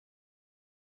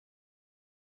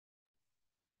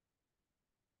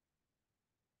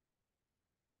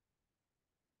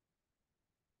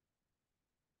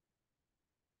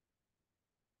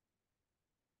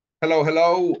Hello,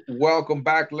 hello. Welcome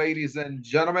back, ladies and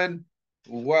gentlemen.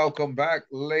 Welcome back,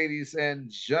 ladies and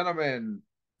gentlemen.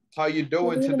 How you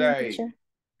doing Good evening, today? teacher.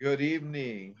 Good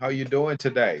evening. How you doing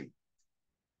today?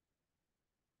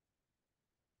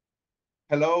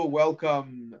 Hello,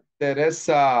 welcome,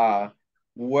 Teresa.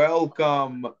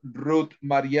 Welcome, Ruth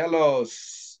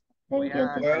Marielos. Voy Thank you,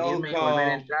 a teacher. salirme y volver a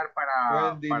Welcome, entrar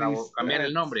Wendy para cambiar el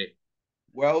Lisette. nombre.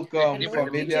 Welcome, Siempre que me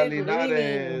Familia dicen,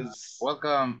 Linares.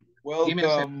 welcome, give me a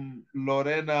second. Welcome,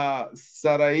 Lorena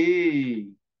Sarai.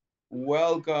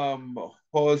 Welcome,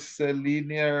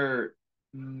 Joselina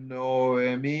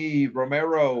Noemi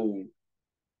Romero.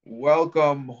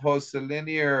 Welcome,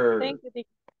 Joselina. Thank you, teacher.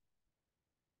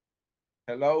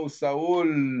 Hello, Saul.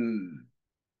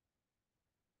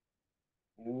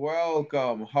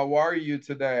 Welcome. How are you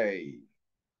today?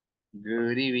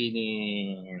 Good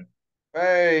evening.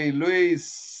 Hey,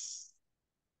 Luis.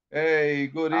 Hey,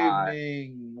 good Hi,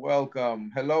 evening.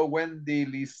 Welcome. Hello, Wendy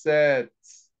Lisette.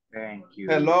 thank you.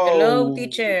 Hello, Hello,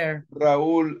 teacher.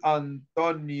 Raúl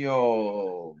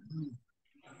Antonio.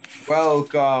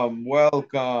 Welcome,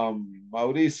 welcome.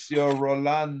 Mauricio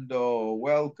Rolando,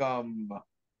 welcome.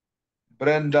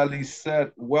 Brenda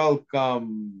Lisette,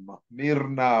 welcome.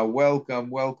 Mirna, welcome,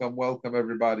 welcome, welcome,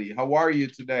 everybody. How are you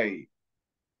today?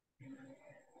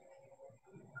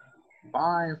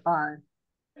 Fine, fine.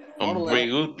 I'm very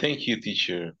good, thank you,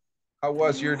 teacher. How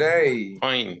was your day?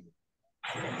 Fine.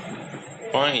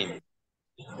 Fine.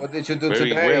 What did you do Very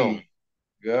today? well.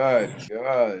 Good,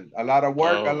 good. A lot of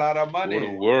work, a lot of Good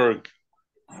money. work.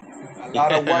 A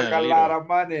lot of work, a lot of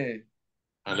money.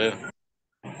 A little,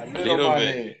 A a little little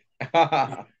money.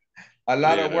 A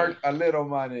lot of work, a little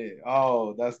money.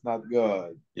 Oh, that's not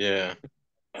good. Yeah.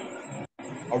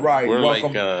 All right, We're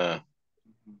welcome.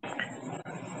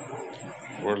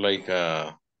 We're like,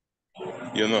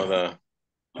 you know, the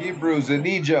Hebrews in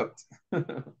Egypt.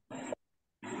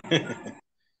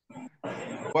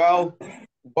 Well,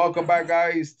 welcome back,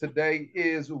 guys. Today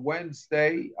is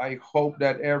Wednesday. I hope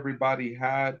that everybody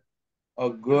had a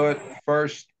good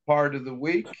first part of the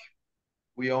week.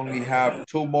 We only have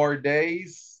 2 more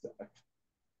days,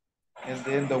 and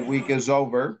then the week is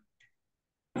over.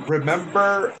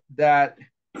 Remember that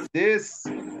this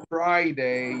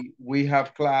Friday we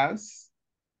have class.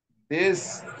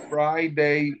 This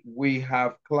Friday we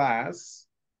have class,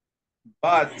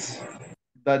 but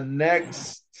the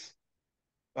next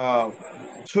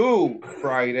 2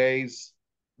 Fridays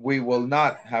we will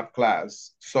not have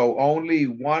class. So only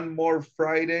one more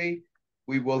Friday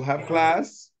we will have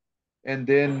class, and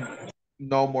then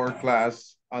no more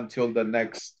class until the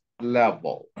next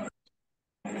level.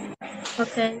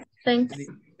 Okay, thanks.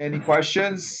 Any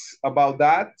questions about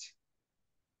that?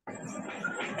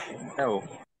 No.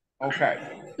 Okay.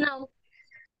 No.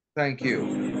 Thank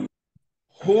you.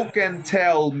 Who can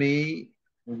tell me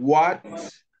what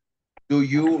do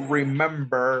you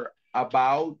remember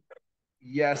about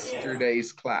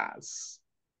yesterday's class?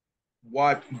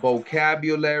 What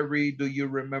vocabulary do you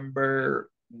remember?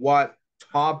 What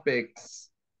topics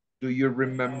do you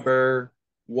remember?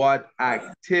 What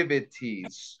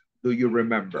activities do you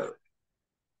remember?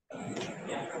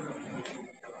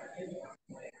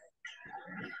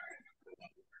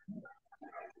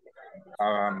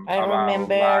 I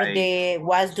remember like the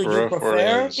what do you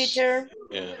prefer, teacher?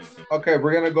 Yeah. Okay,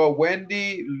 we're gonna go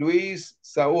Wendy, Luis,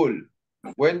 Saul.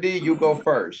 Wendy, you go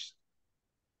first.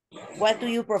 What do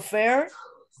you prefer?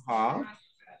 Huh?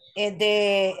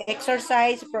 The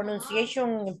exercise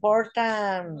pronunciation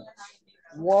important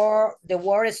word, the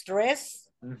word stress.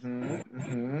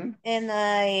 And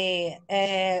I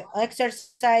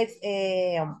exercise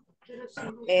the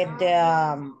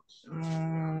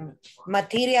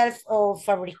materials of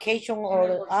fabrication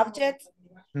or objects,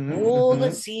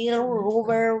 wood, steel,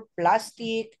 rubber,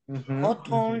 plastic,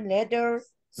 cotton, leather,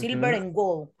 silver, and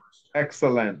gold.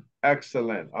 Excellent,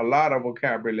 excellent. A lot of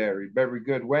vocabulary. Very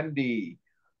good. Wendy.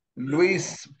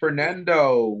 Luis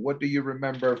Fernando, what do you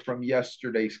remember from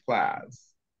yesterday's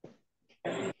class?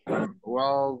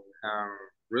 well,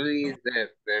 really the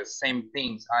same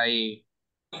things. I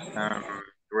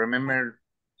remember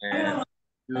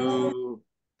to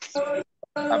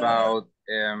about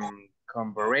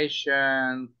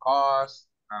comparison, cost,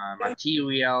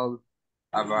 material,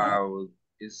 about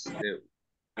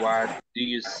what do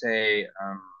you say,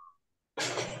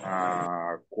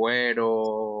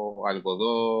 cuero,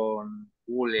 algodón,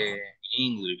 hule in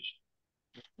English.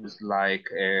 It's like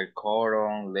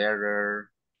cotton, leather,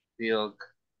 silk,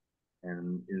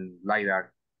 and like that.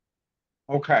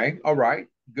 Okay, all right.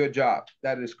 Good job.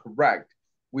 That is correct.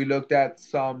 We looked at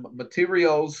some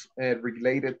materials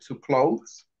related to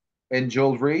clothes, and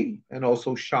jewelry, and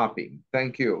also shopping.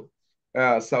 Thank you.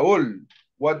 Saul,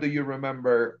 what do you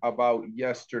remember about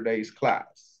yesterday's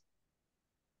class?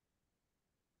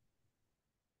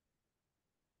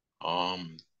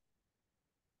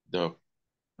 The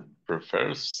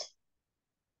prefers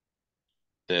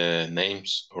the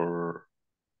names or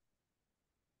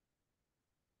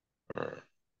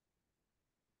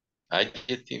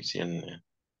adjectives in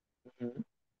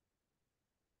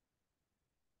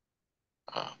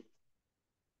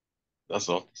that's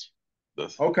all.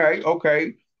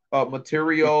 Okay.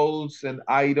 Materials and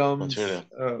items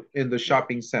Material. in the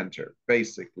shopping center,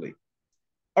 basically.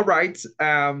 All right.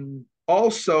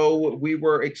 Also, we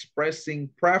were expressing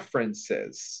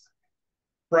preferences.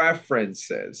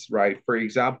 Preferences, right? For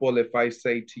example, if I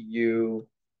say to you,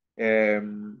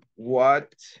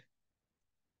 what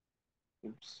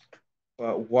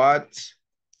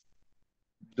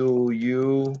do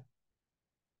you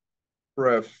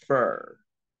prefer?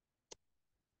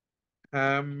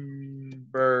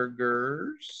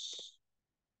 Hamburgers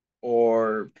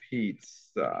or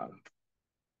pizza,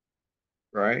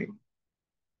 right?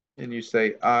 And you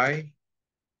say, I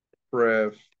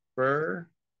prefer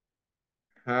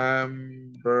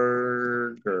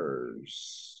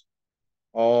hamburgers.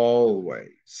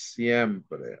 Always,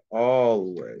 siempre,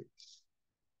 always.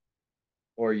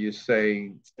 Or you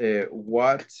say,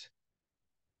 what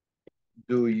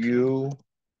do you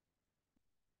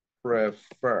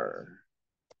prefer?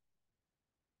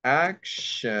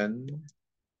 Action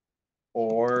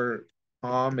or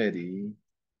comedy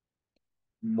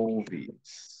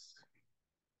movies,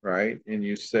 right? And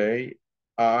you say,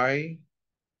 I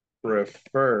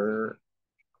prefer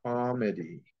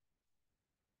comedy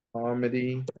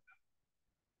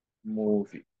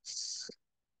movies,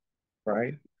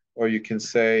 right? Or you can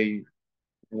say,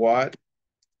 what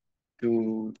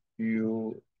do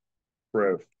you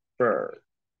prefer?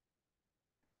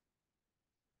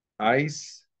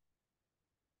 Ice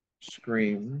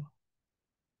cream,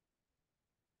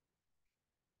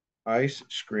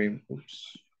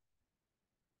 oops,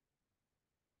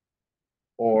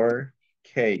 or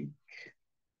cake?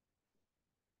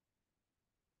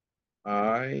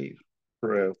 I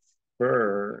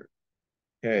prefer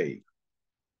cake.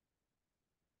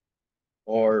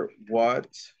 Or what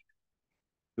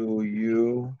do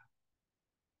you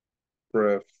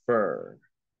prefer?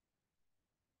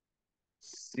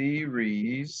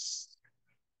 Series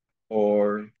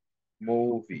or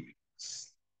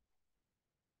movies?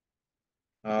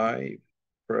 I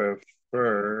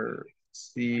prefer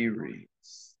series.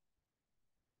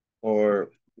 Or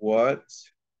what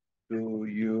do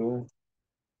you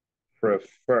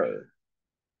prefer?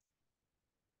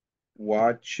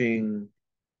 Watching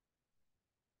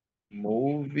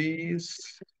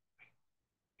movies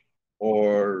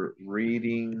or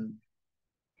reading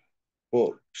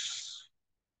books?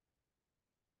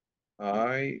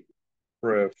 I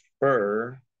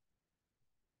prefer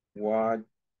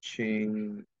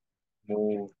watching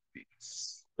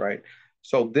movies, right?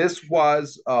 So this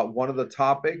was one of the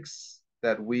topics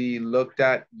that we looked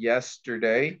at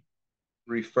yesterday,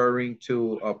 referring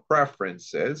to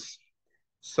preferences.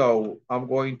 So I'm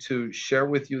going to share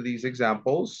with you these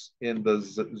examples in the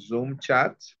Zoom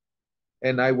chat,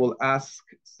 and I will ask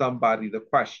somebody the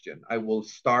question. I will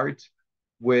start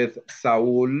with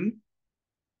Saul.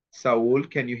 Saul,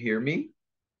 can you hear me?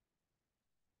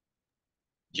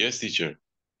 Yes, teacher.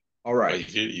 All right. I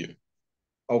hear you.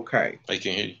 Okay. I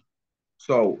can hear you.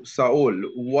 So, Saul,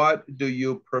 what do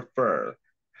you prefer?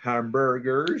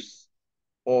 Hamburgers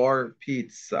or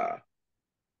pizza?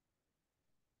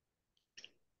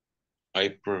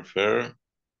 I prefer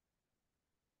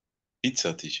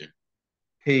pizza, teacher.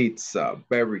 Pizza,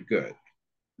 very good.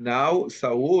 Now,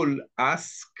 Saul,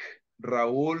 ask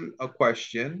Raul a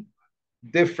question,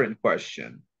 different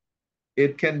question.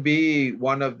 It can be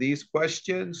one of these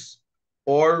questions,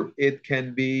 or it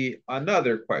can be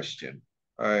another question.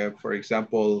 For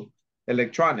example,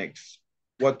 electronics.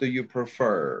 What do you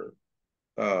prefer?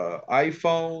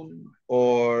 iPhone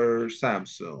or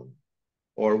Samsung?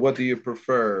 Or what do you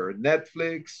prefer,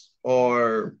 Netflix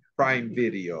or Prime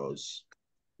Videos?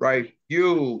 Right?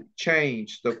 You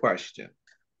change the question.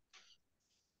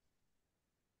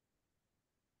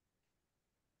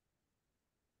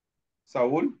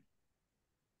 Saul?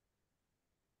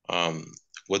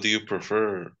 What do you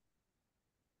prefer?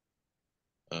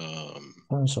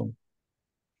 Samsung.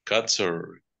 Cats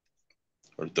or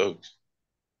dogs?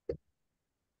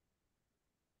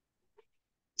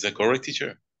 Is that correct,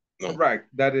 teacher? No. Correct.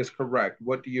 That is correct.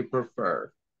 What do you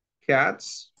prefer?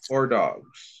 Cats or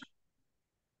dogs?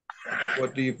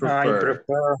 What do you prefer?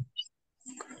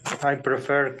 I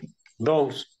prefer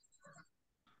Those.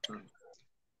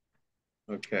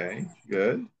 Okay,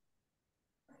 good.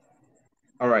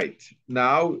 All right,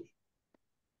 now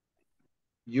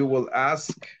you will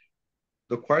ask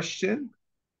the question.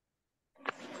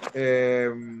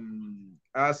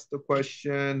 Ask the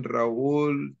question,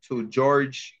 Raul, to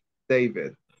George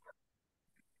David.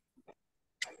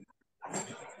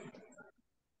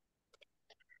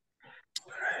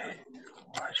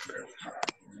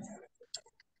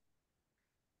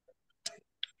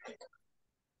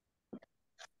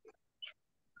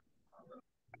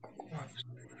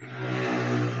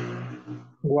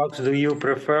 What do you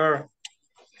prefer?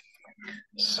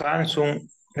 Samsung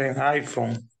and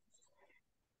iPhone.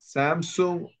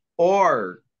 Samsung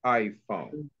or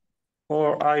iPhone?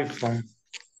 Or iPhone.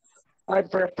 I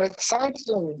prefer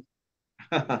Samsung.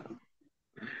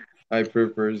 I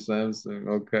prefer Samsung.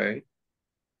 Okay.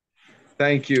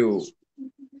 Thank you.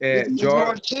 It's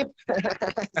more George. cheap.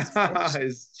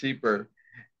 It's cheaper.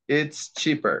 It's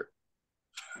cheaper.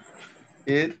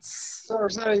 It's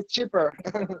Sorry, cheaper.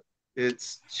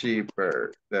 It's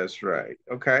cheaper. That's right.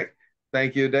 Okay.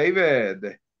 Thank you,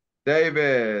 David.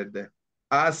 David,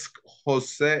 ask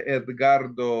Jose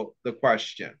Edgardo the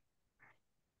question.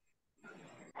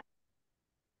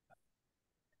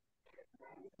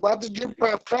 What do you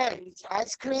prefer?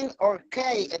 Ice cream or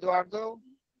cake, Eduardo?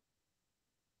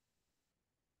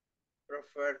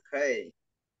 Prefer cake.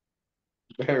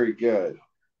 Very good.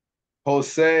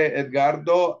 Jose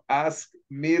Edgardo, ask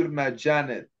Mirna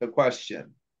Janet the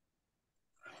question.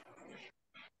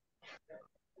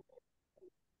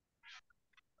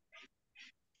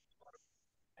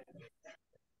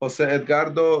 Jose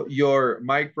Edgardo, your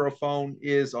microphone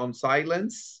is on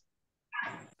silence.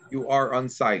 You are on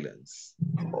silence.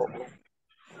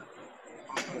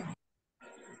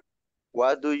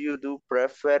 What do you do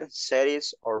prefer,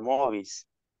 series or movies?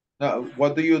 No,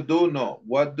 what do you do? No,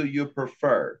 what do you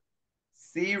prefer?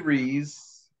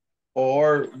 Series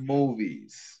or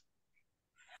movies?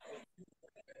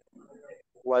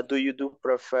 What do you do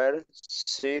prefer,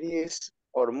 series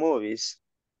or movies?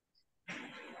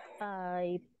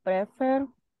 I prefer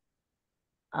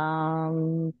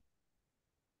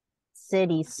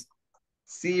series.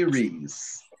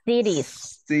 Series.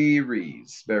 Series.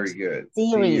 Series. Very good.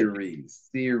 Series.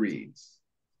 Series.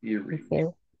 Series. Okay.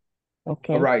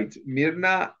 Okay. All right.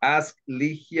 Mirna, ask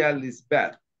Ligia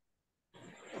Lisbeth.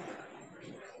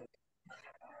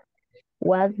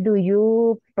 What do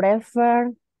you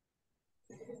prefer?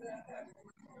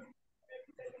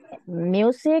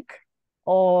 Music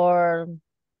or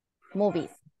movies?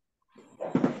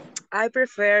 I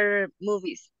prefer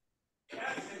movies.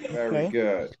 Very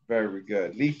good. Very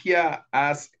good. Ligia,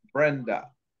 ask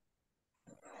Brenda.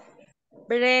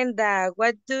 Brenda,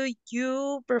 what do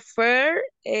you prefer,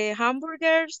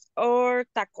 hamburgers or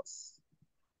tacos?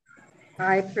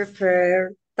 I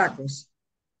prefer tacos.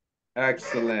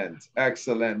 Excellent.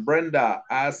 Excellent. Brenda,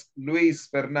 ask Luis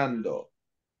Fernando.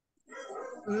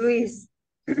 Luis,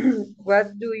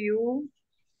 what do you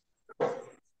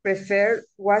prefer,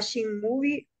 watching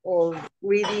movie or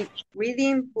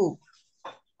reading book?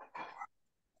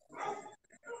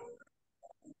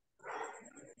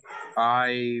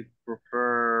 I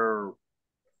prefer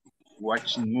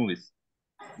watching movies.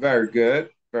 Very good.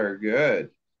 Very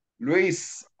good.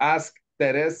 Luis, ask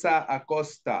Teresa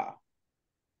Acosta.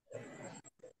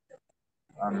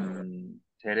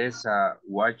 Teresa,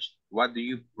 what do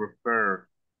you prefer?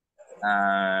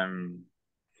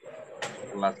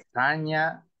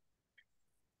 Lasagna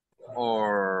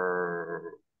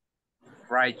or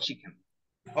fried chicken?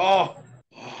 Oh.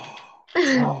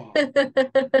 Oh.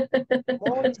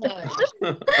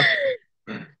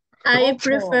 I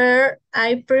prefer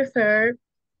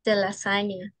the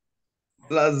lasagna.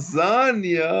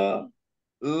 Lasagna.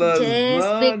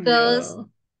 Lasagna. Yes,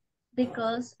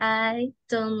 because I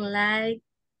don't like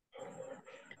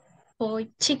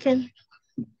chicken.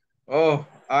 Oh,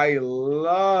 I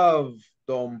love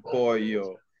Don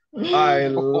Pollo. I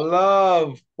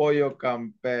love Pollo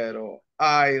Campero.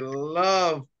 I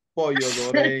love Pollo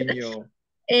Doreño.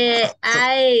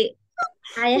 I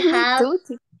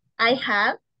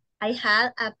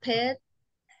had a pet.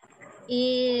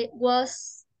 It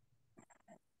was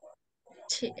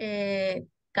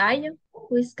gallo.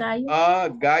 Who is gallo?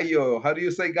 Gallo. How do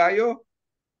you say gallo?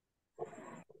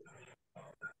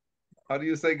 How do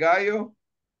you say gallo?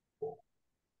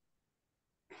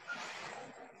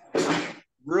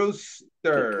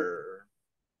 Rooster.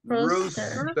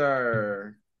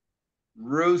 Rooster.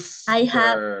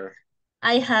 Rooster.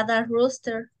 I had a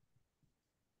rooster.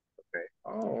 Okay.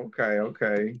 Oh,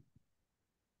 okay.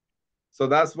 So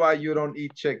that's why you don't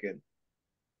eat chicken.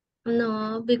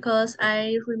 No, because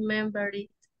I remember it.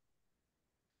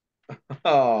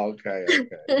 Oh, okay,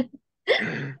 okay.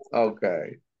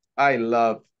 Okay. I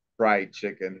love fried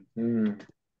chicken.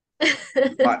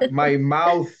 My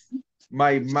mouth,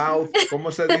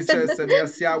 ¿cómo se dice? Se me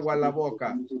hace agua la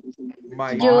boca.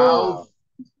 My mouth.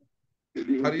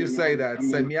 How do you say that?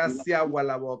 Se me hace agua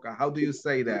la boca. How do you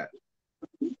say that?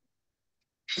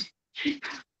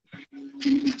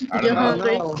 I don't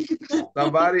know.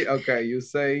 Somebody? Okay, you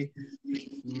say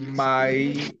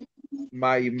my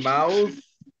mouth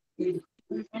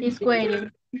It's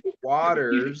waiting.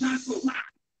 waters.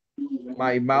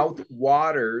 My mouth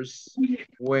waters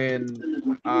when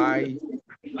I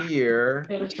hear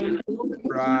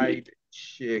fried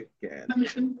chicken.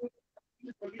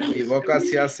 Mi boca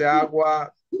se hace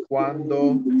agua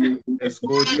cuando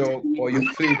escucho pollo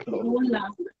frito.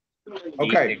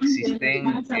 Y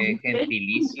existen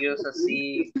gentilicios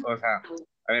así, o sea,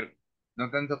 a ver, no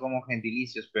tanto como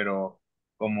gentilicios, pero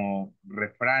como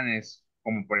refranes,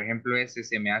 como por ejemplo ese,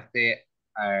 se me hace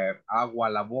agua a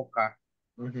la boca,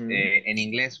 en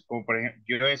inglés, como por ejemplo,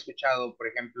 yo he escuchado, por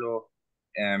ejemplo,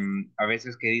 a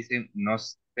veces que dicen, no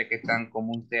sé qué tan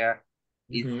común sea,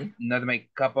 it's not my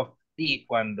cup of tea,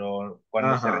 cuando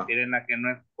se refieren a que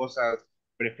no es cosas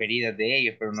preferidas de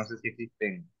ellos, pero no sé si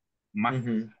existen más.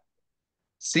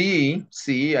 Sí,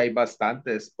 sí, hay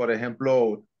bastantes. Por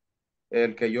ejemplo,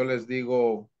 el que yo les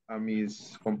digo a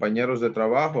mis compañeros de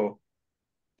trabajo,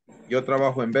 yo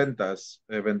trabajo en ventas,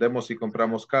 vendemos y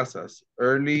compramos casas.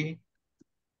 Early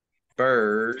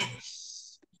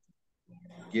birds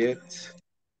get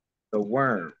the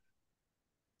worm,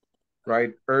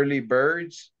 right? Early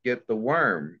birds get the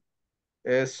worm.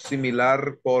 Es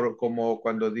similar como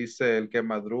cuando dice el que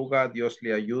madruga, Dios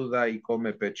le ayuda y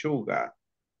come pechuga,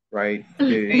 right?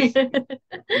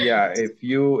 Yeah, if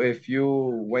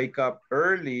you wake up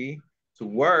early to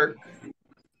work,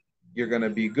 you're gonna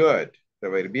be good. Te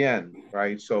va a ir bien,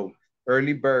 right? So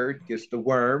early bird gets the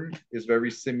worm is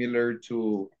very similar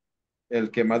to el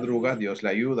que madruga, Dios le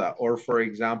ayuda. Or for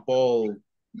example,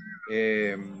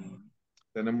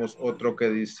 tenemos otro que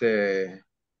dice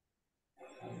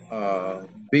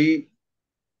be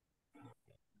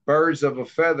birds of a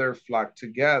feather flock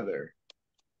together.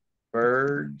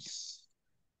 Birds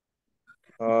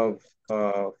of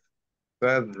a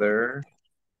feather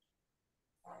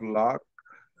flock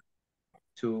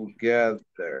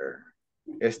together.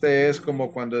 Este es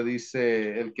como cuando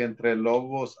dice el que entre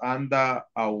lobos anda,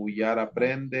 aullar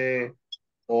aprende,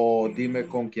 o dime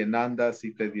con quién andas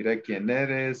y te diré quién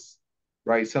eres,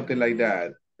 right? Something like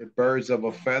that. The birds of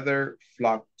a feather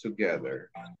flock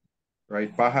together,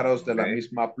 right? Pájaros de la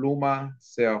misma pluma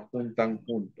se juntan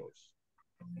juntos.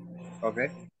 Okay.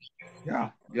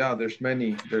 Yeah, there's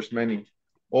many.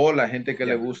 O la gente que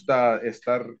le gusta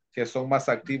estar, que son más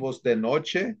activos de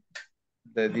noche,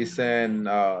 le dicen,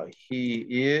 he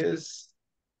is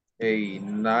a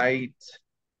night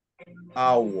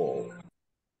owl,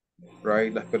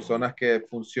 right? Las personas que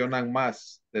funcionan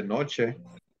más de noche,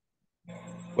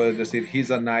 puedes decir,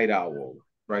 he's a night owl,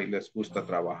 right? Les gusta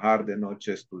trabajar de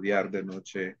noche, estudiar de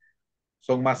noche,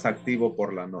 son más activos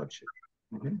por la noche.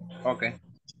 Okay.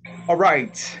 All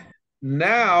right.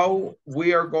 Now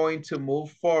we are going to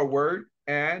move forward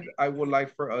and I would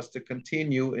like for us to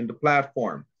continue in the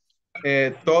platform.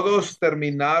 ¿Todos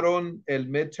terminaron el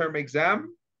midterm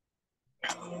exam?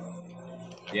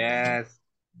 Yes.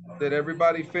 Did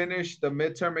everybody finish the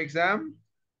midterm exam?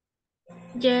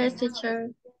 Yes, teacher.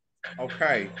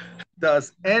 Okay.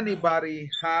 Does anybody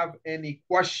have any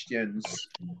questions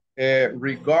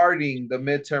regarding the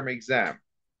midterm exam?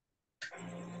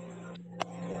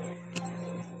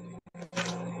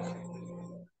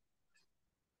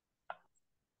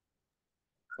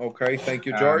 Okay, thank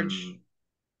you, George.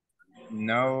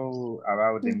 No,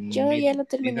 about the Yo ya lo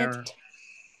terminé.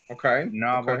 Okay.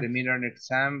 About the midterm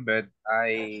exam, but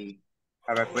I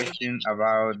have a question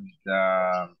about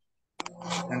the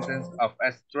sentence of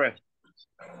stress.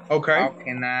 Okay. How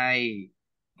can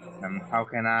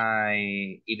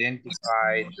I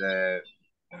identify the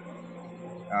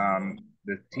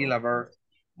syllable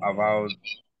about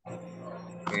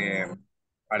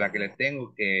a la que le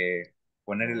tengo que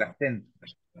poner el acento?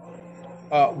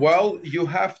 Well, you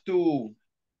have to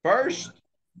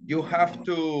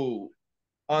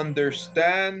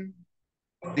understand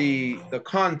the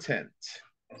content,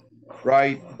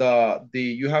 right?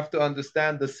 You have to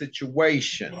understand the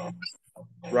situation,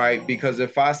 right? Because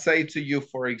if I say to you,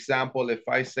 for example, if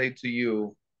I say to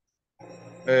you,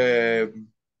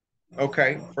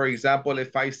 okay, for example,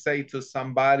 if I say to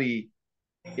somebody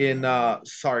in a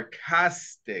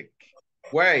sarcastic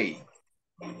way,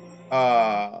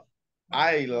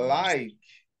 I like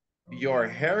your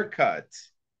haircut.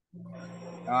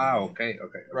 Okay.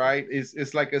 Right?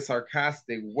 It's like a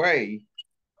sarcastic way.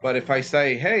 But if I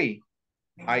say, hey,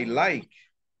 I like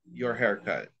your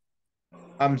haircut,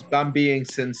 I'm being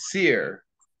sincere,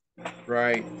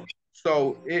 right?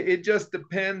 So it just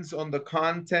depends on the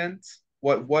content,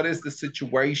 what is the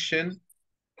situation,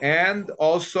 and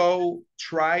also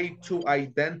try to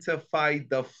identify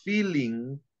the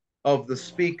feeling of the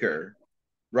speaker,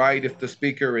 right? If the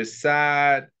speaker is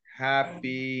sad,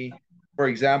 happy. For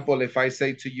example, if I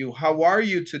say to you, how are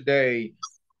you today?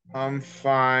 I'm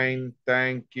fine,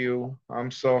 thank you.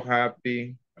 I'm so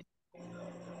happy.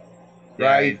 Yeah,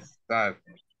 Right? it's that.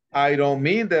 I don't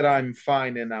mean that I'm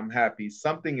fine and I'm happy.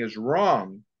 Something is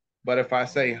wrong. But if I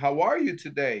say, how are you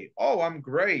today? Oh, I'm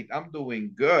great. I'm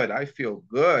doing good. I feel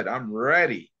good. I'm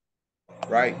ready.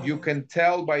 Right? You can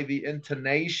tell by the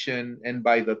intonation and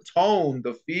by the tone,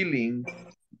 the feeling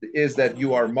is that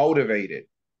you are motivated.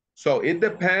 So it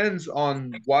depends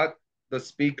on what the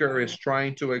speaker is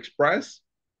trying to express.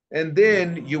 And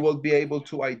then you will be able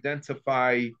to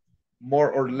identify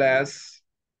more or less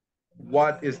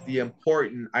what is the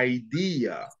important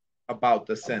idea about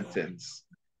the sentence.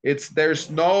 There's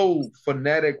no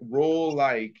phonetic rule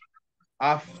like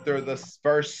after the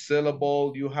first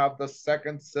syllable, you have the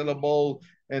second syllable,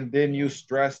 and then you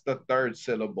stress the third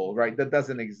syllable, right? That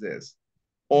doesn't exist.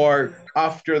 Or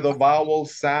after the vowel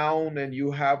sound and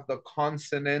you have the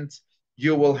consonant,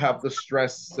 you will have the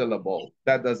stressed syllable.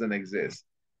 That doesn't exist.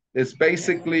 It's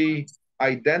basically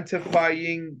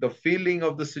identifying the feeling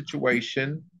of the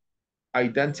situation,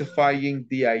 identifying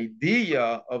the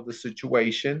idea of the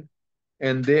situation,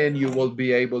 and then you will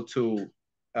be able to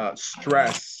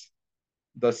stress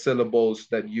the syllables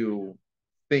that you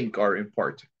think are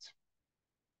important.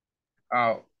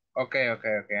 Oh, okay.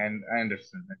 I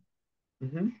understand.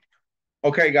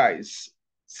 Okay, guys,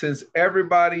 since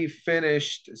everybody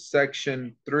finished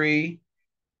section 3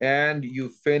 and you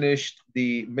finished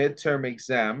the midterm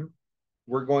exam,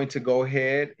 we're going to go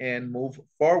ahead and move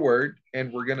forward,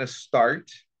 and we're going to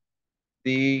start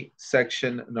the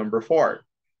section number 4.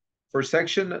 For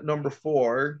section number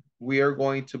 4, we are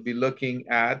going to be looking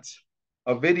at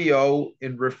a video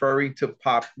in referring to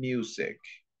pop music.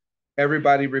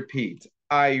 Everybody repeat.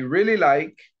 I really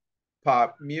like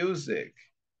pop music.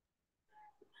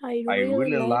 I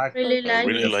really like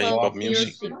pop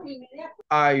music.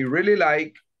 I really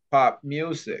like pop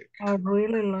music. I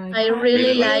really like. I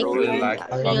really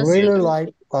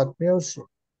like pop music.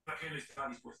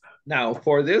 Now,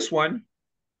 for this one,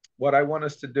 what I want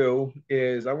us to do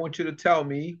is I want you to tell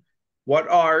me what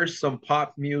are some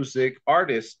pop music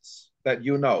artists that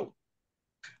you know.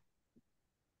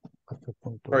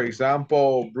 For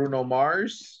example, Bruno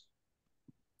Mars.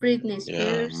 Britney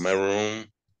Spears. Yeah, Maroon.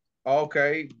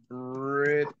 Okay,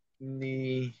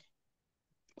 Britney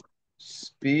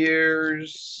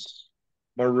Spears,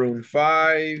 Maroon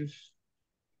 5.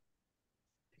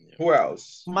 Who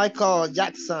else? Michael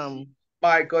Jackson.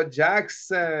 Michael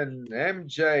Jackson,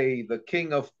 MJ, the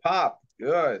king of pop.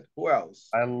 Good. Who else?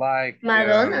 I like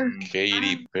Madonna.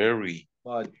 Katy Perry.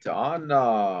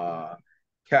 Madonna,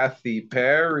 Kathy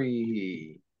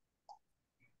Perry.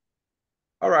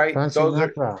 All right, Frank those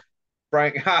Sinatra. are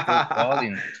Frank.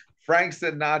 Collins. Frank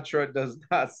Sinatra does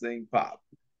not sing pop.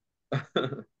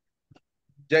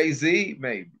 Jay-Z,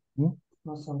 maybe.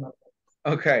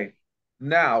 Okay.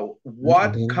 Now,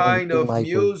 what kind of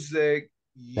music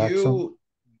you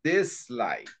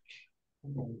dislike?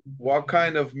 What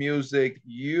kind of music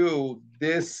you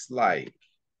dislike?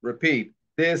 Repeat,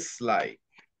 dislike.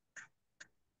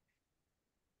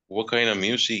 What kind of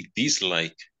music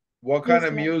dislike? What kind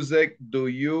of music do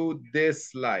you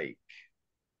dislike?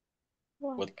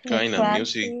 What kind of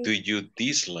music do you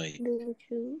dislike?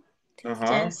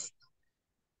 Yes.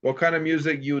 What kind of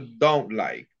music you don't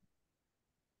like?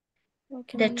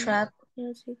 The trap.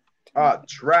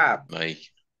 Trap. Like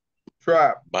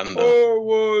Trap. banda.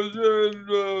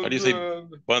 How do you say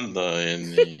banda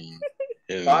in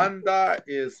Banda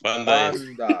is banda.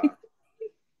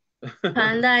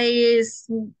 Panda is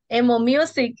emo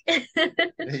music.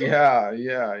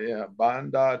 Yeah.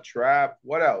 Banda, trap.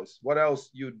 What else? What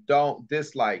else you don't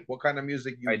dislike? What kind of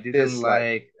music you didn't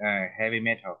dislike? like heavy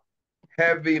metal.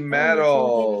 Heavy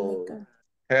metal.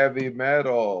 Heavy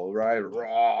metal, right?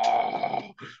 Raw.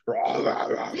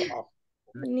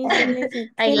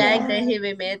 I like the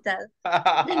heavy metal.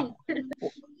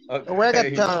 Okay.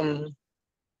 Reggaeton.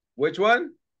 Which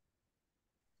one?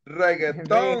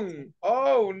 Reggaeton.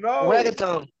 Oh no.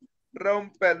 Reggaeton.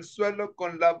 Rompe el suelo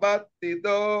con la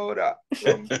batidora.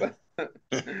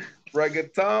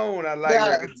 Reggaeton. I like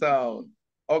reggaeton.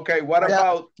 Okay, what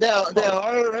about the old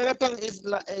reggaeton is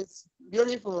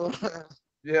beautiful.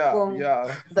 yeah, Con-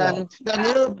 yeah. The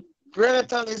new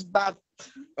reggaeton is bad.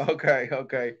 Okay,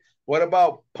 okay. What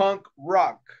about punk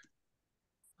rock?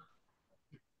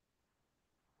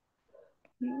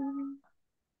 Do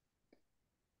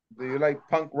you like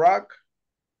punk rock?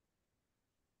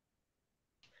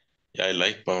 Yeah, I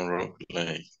like punk rock.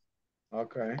 Like,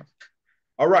 Okay.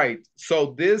 All right.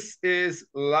 So this is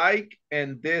like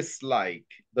and dislike.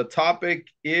 The topic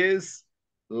is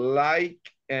like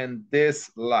and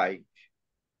dislike.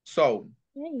 So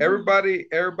everybody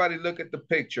look at the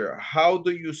picture. How do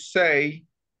you say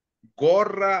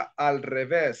gorra al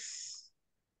revés?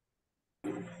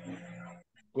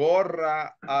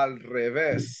 Gorra al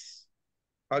revés.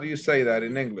 How do you say that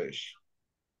in English?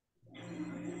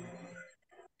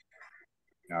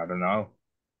 I don't know.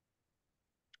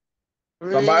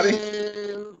 Somebody?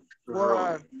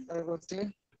 Reward.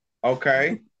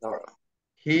 Okay.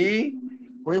 He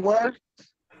Reward.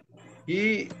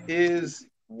 He is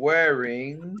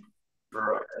wearing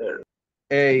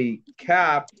a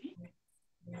cap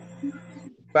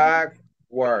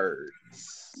backwards.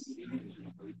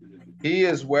 He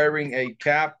is wearing a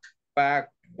cap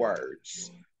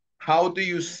backwards. How do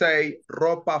you say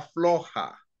ropa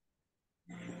floja?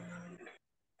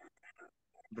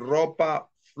 Ropa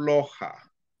floja.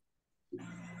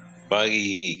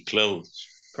 baggy clothes.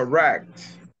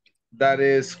 Correct. That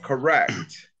is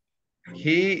correct.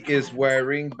 He is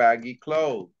wearing baggy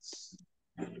clothes.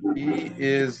 He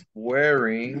is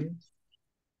wearing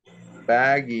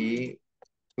baggy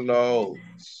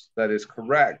clothes. That is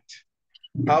correct.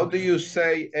 How do you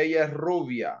say ella es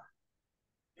rubia?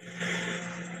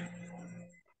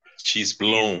 She's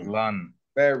blonde. Blonde.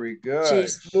 Very good.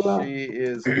 She's blonde. She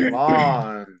is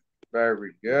blonde.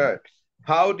 Very good.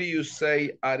 How do you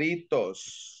say aritos?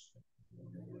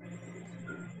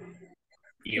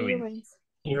 Earrings.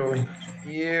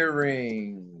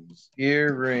 Earrings.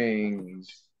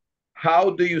 Earrings. How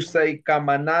do you say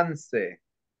camanance?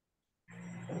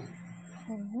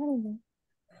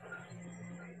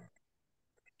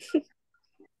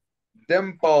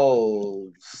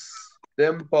 Dimples.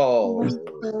 Dimples.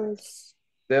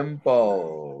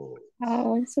 Dimples.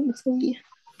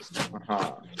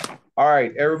 All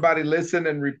right, everybody listen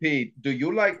and repeat. Do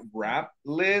you like rap,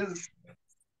 Liz?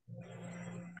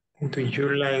 Do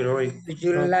you like Roy? Do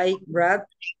you like rap,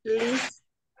 Liz?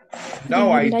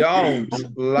 No, I don't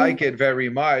like it very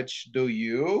much. Do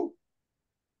you?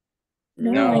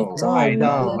 No, I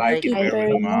don't like it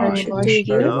very much.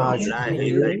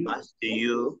 Do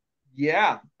you?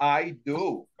 Yeah, I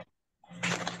do.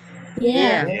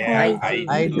 Yeah,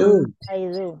 I do.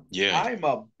 Yeah. I'm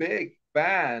a big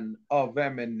fan of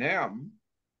Eminem.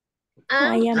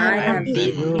 I am a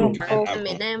big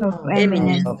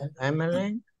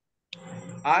Eminem.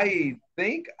 I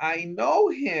think I know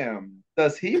him.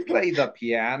 Does he play the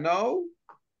piano?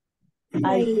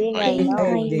 I think I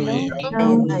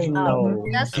know.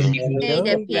 Does he play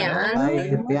the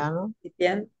piano?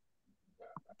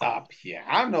 The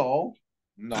piano?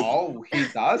 No, he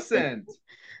doesn't.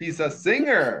 He's a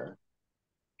singer.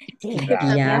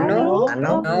 Piano?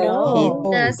 No.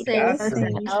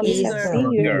 He's a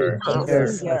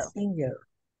Singer.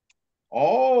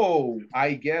 Oh,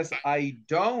 I guess I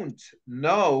don't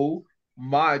know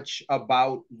much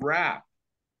about rap.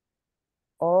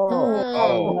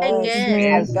 I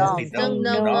guess I don't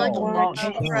know much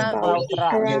about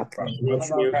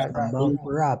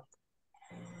rap.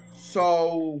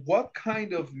 So what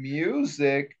kind of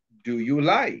music do you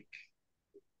like?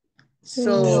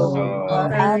 So, What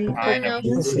kind of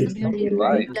music do you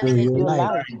like?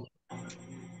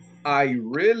 I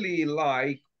really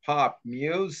like pop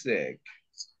music.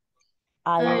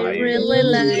 I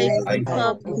really like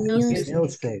pop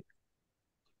music.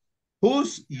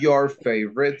 Who's your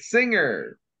favorite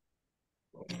singer?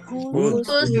 Who's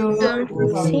your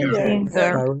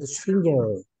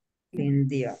singer?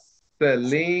 India.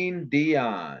 Celine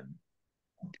Dion.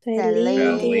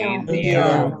 Celine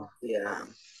Dion.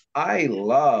 I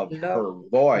love her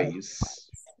voice.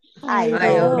 I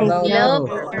Love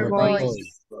her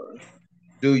voice.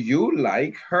 Do you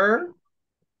like her?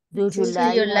 Do you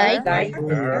like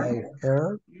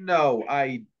her? No,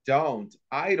 I don't.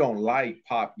 I don't like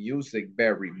pop music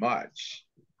very much.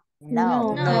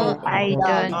 No, I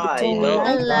don't. I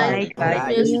don't like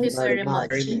music very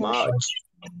much.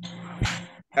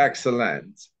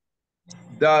 Excellent.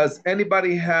 Does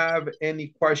anybody have any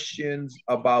questions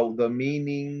about the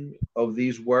meaning of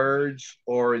these words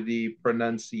or the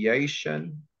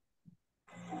pronunciation?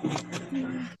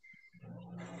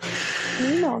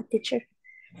 No, teacher.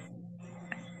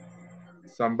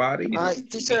 Somebody?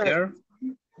 Teacher.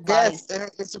 Yes,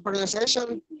 it's a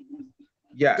pronunciation.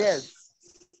 Yes.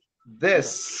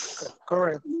 This.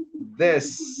 Correct.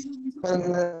 This.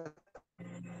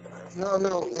 No,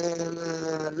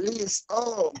 Liz.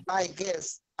 Oh, I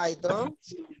guess. I don't.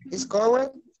 Is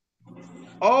correct.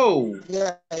 Oh,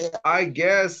 Yeah. I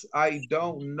guess I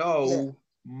don't know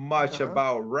much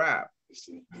about rap.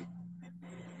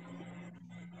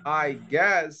 I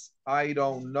guess I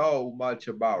don't know much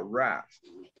about rap.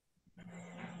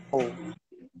 Oh.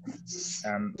 It's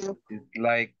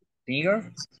like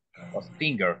singer or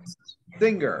singer?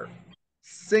 Singer.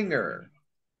 Singer.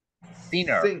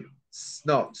 Singer. Sing.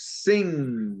 No,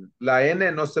 sing. La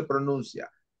N no se pronuncia.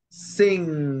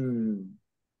 Sing.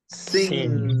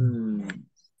 Sing.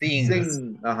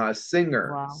 Sing. Ajá,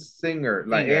 singer. Wow. Singer.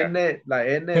 La Singer.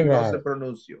 N no Singer. se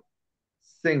pronuncia.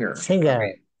 Singer. Singer.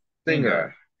 Okay.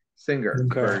 Singer. Singer. Singer.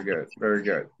 Very good. Very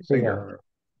good. Singer.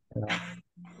 Singer.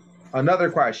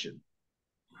 Another question.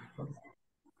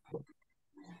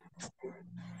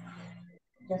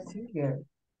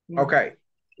 Okay.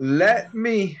 Let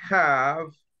me have.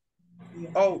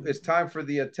 Oh, it's time for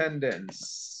the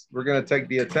attendance. We're going to take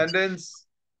the attendance.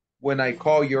 When I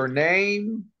call your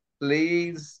name,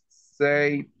 please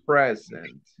say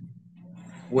present.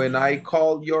 When I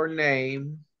call your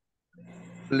name,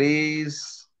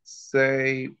 please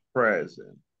say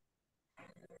present.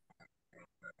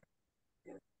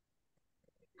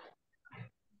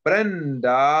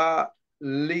 Brenda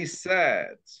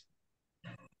Lisette.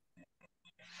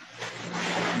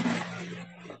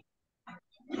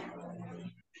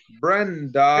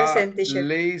 Brenda Present, teacher.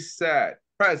 Lisette.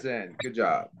 Present. Good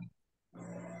job.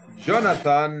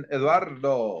 Jonathan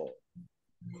Eduardo.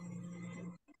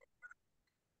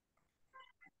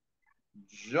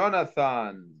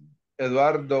 Jonathan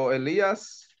Eduardo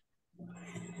Elias.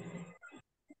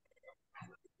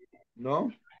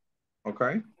 No?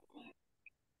 Okay.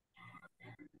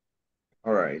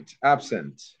 All right.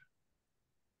 Absent.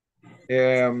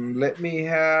 Let me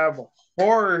have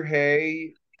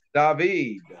Jorge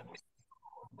David.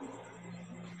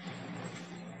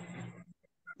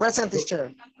 Present,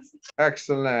 teacher.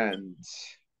 Excellent.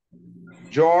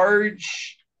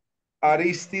 George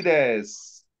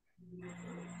Aristides.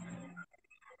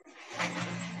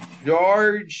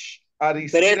 George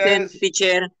Aristides. Present,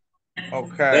 teacher.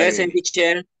 Okay. Present,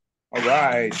 teacher. All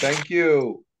right. Thank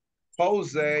you.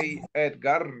 Jose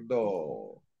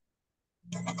Edgardo.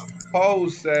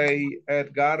 Jose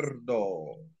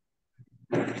Edgardo.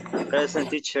 Present,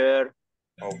 teacher.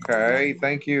 Okay.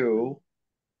 Thank you.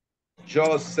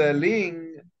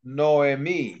 Jocelyn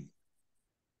Noemi.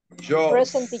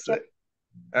 Present, teacher.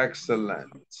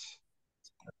 Excellent.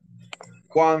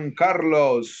 Juan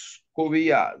Carlos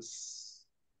Cubillas.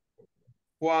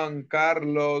 Juan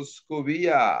Carlos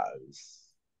Cubillas.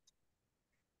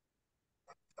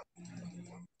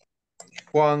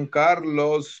 Juan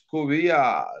Carlos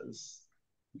Cubillas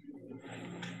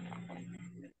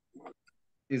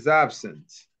is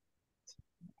absent.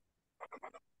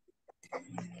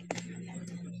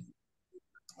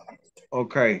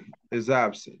 Okay, is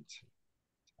absent.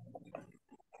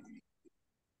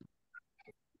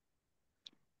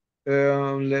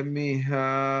 Let me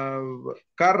have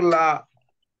Carla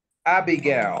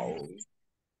Abigail.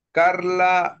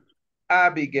 Carla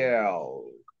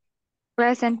Abigail.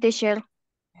 Present, teacher.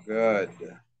 Good.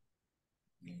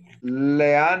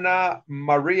 Leana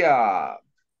Maria.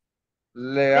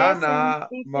 Leana Present,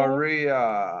 teacher.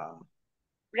 Maria.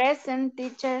 Present,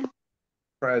 teacher.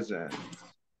 Present.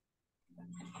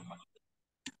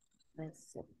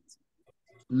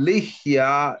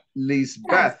 Ligia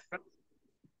Lisbeth.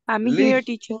 I'm here,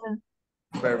 teacher.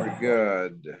 Very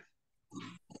good.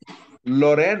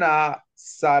 Lorena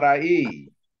Sarai.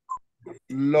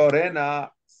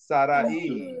 Lorena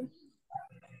Sarai.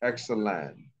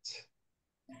 Excellent.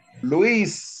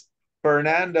 Luis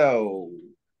Fernando.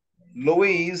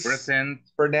 Luis Present.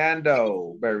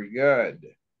 Fernando. Very good.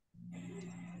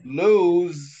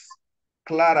 Luz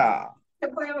Clara.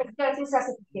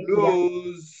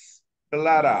 Luz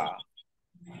Clara.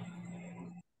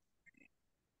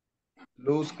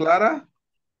 Luz Clara?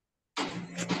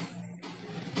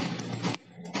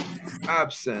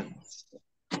 Absent.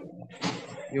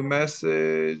 New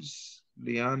message.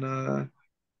 Liana.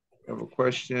 I have a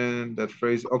question. That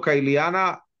phrase. Okay,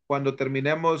 Liana, cuando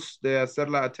terminemos de hacer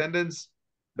la attendance,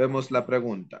 vemos la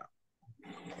pregunta.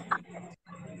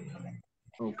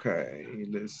 Okay,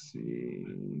 let's see.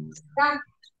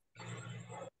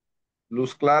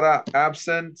 Luz Clara,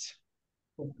 absent.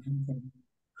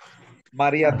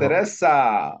 Maria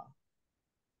Teresa.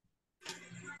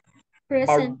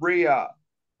 Present. Maria,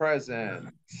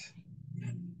 present.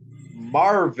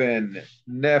 Marvin,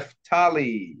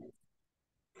 Neftali.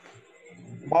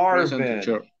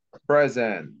 Marvin,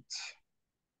 present.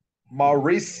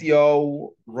 Mauricio,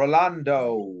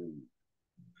 Rolando.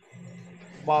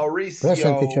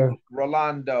 Mauricio,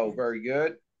 Rolando, very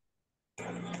good.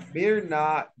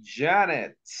 Mirna,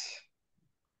 Janet.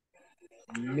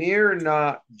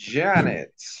 Mirna,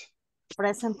 Janet.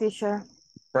 Present, teacher.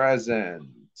 Present.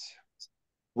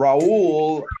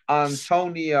 Raul,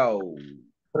 Antonio.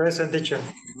 Present, teacher.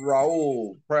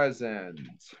 Raul, present.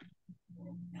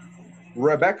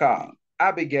 Rebecca,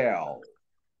 Abigail.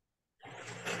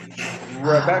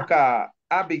 Rebecca,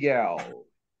 Abigail.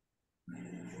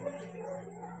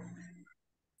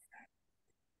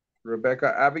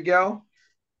 Rebecca, Abigail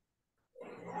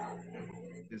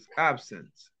is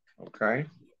absent. Okay.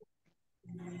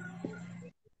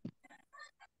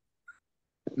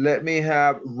 Let me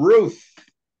have Ruth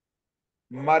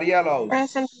Marielos.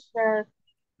 Present, teacher.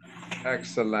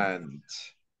 Excellent.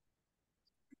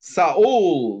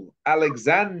 Saul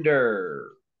Alexander.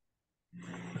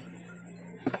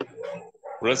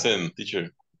 Present, teacher.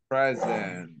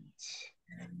 Present.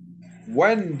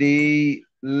 Wendy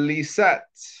Lisette.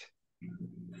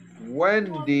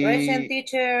 Wendy. Present,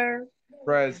 teacher.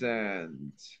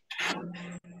 Present.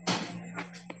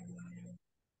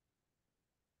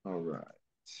 All right.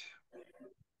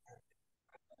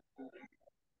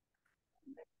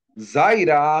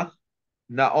 Zaira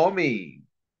Naomi.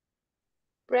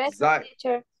 Present,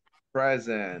 teacher.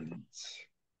 Present.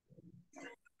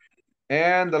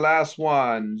 And the last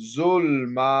one,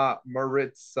 Zulma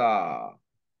Maritza.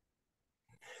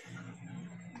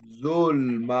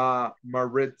 Zulma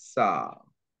Maritza.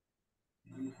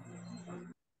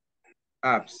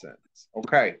 Absent.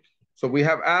 Okay. So we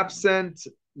have absent,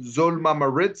 Zulma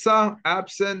Maritza,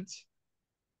 absent.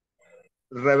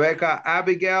 Rebecca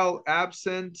Abigail,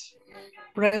 absent.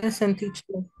 Present,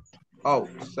 teacher. Oh,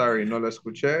 sorry, no la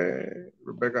escuché.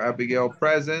 Rebecca Abigail,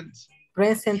 present.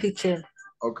 Present, teacher.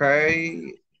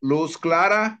 Okay. Luz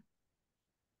Clara.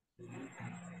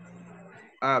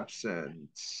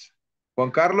 Absent. Juan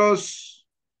Carlos.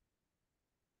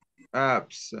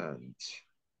 Absent.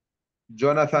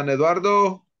 Jonathan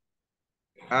Eduardo.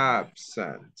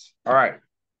 Absent. All right.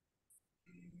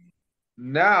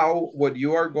 Now, what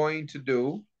you are going to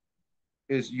do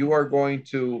is you are going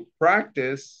to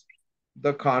practice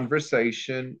the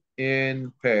conversation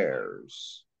in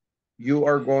pairs. You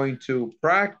are going to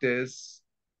practice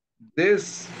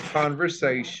this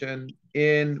conversation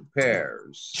in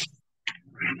pairs.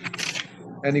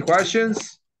 Any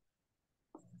questions?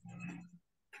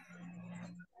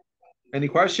 Any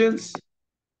questions?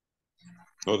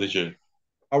 No, teacher.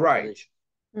 All right.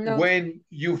 No. When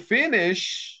you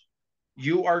finish,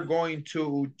 you are going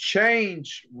to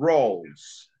change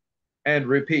roles and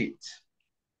repeat.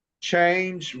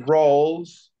 Change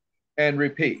roles and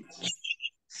repeat.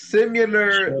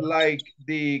 Similar like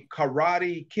the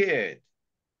Karate Kid.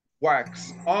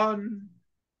 Wax on,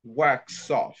 wax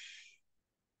off.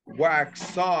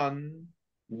 Wax on,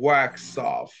 wax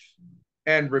off.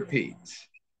 And repeat.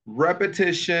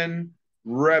 Repetition,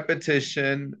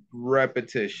 repetition,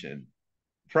 repetition.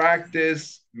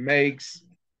 Practice makes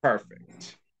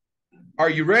perfect. Are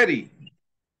you ready?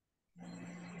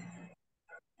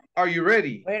 Are you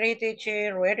ready? Ready,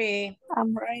 teacher, ready.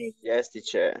 I'm ready. Yes,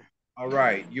 teacher. All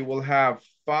right, you will have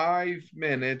 5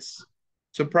 minutes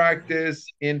to practice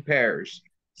in pairs.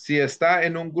 Si está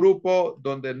en un grupo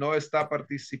donde no está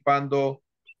participando,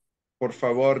 por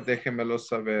favor, déjenmelo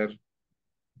saber.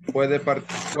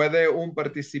 Puede un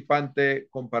participante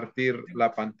compartir la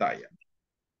pantalla.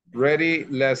 Ready,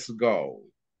 let's go.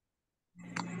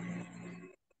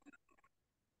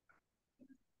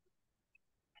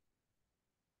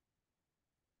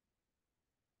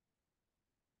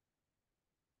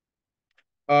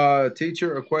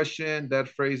 Teacher, a question, that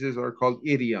phrases are called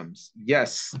idioms.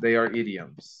 Yes, they are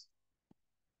idioms.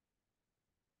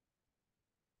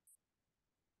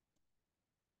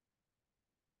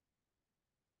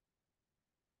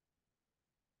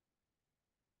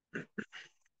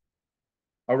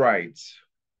 All right.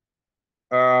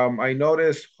 I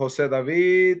noticed Jose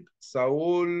David,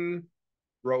 Saúl,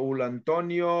 Raúl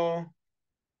Antonio,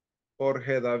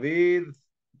 Jorge David,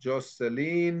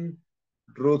 Jocelyn,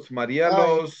 Ruth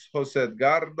Marielos, José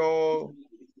Edgardo.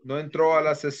 ¿No entró a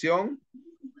la sesión?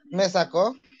 Me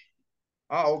sacó.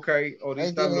 Ah, ok.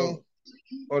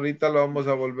 Ahorita lo vamos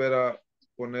a volver a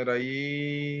poner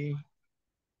ahí.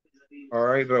 All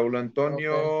right, Raúl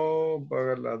Antonio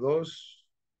va a la 2.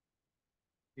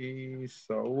 Y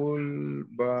Saúl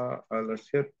va a las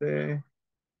 7.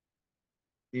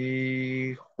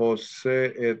 Y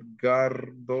José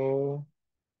Edgardo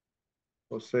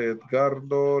José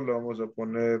Edgardo, lo vamos a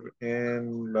poner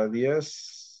en la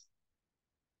 10.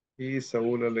 Y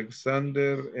Saúl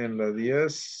Alexander en la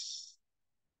 10.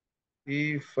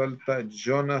 Y falta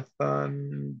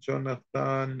Jonathan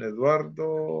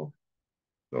Eduardo.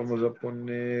 Lo vamos a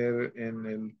poner en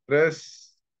el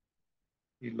 3.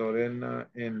 Y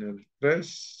Lorena en el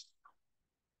 3.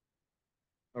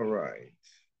 All right.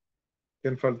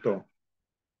 ¿Quién faltó?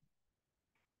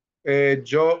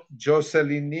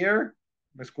 Jocelyn,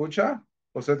 ¿me escucha?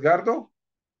 José Edgardo.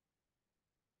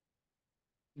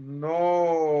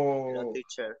 No, No,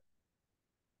 teacher.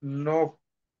 no,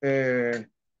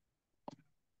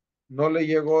 no le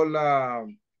llegó la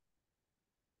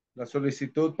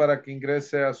solicitud para que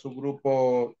ingrese a su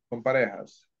grupo con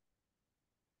parejas.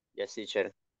 Yes,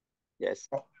 teacher. Yes.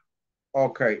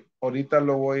 Ok, ahorita se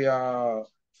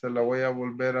la voy a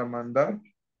volver a mandar.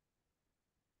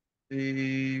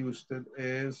 Y usted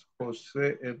es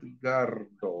José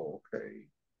Edgardo, ok.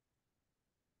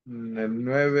 El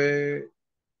 9,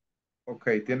 ok,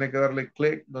 tiene que darle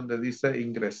clic donde dice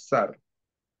ingresar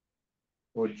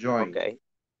o join. Okay.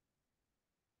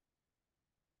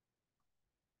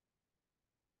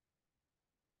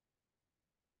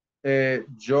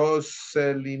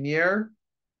 Jocelyn,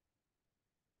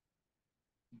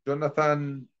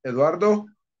 Jonathan Eduardo.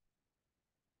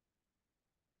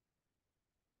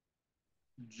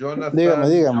 Jonathan.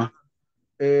 Dígame.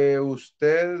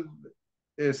 Usted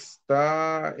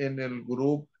está en el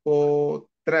grupo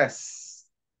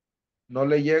 3. ¿No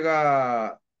le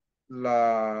llega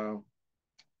el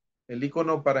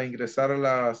icono para ingresar a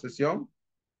la sesión?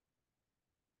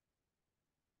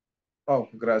 Oh,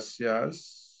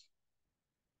 gracias.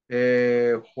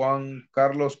 Juan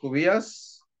Carlos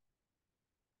Cubías.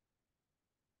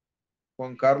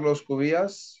 Juan Carlos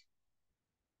Cubías.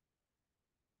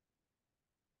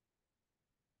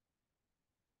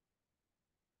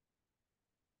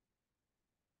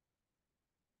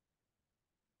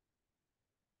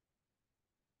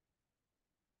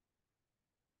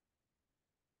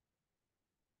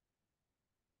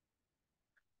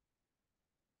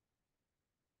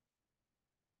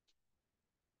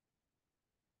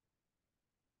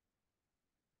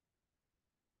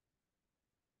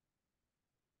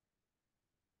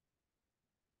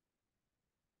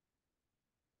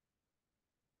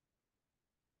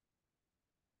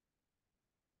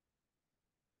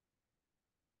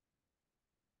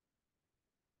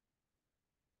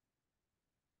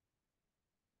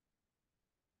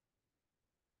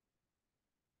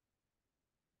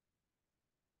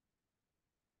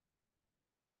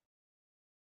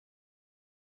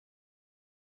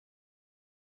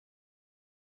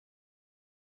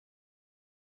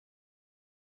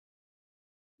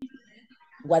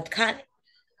 What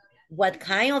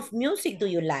kind of music do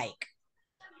you like?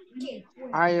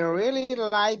 I really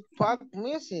like pop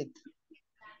music.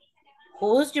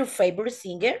 Who's your favorite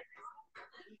singer?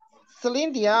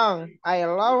 Celine Dion, I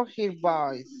love her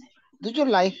voice. Do you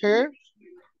like her?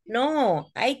 No,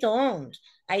 I don't.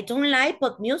 I don't like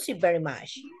pop music very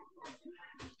much.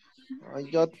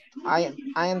 I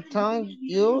am telling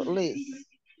you, Liz.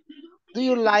 Do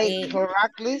you like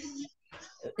rock, Liz?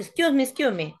 Excuse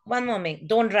me. One moment.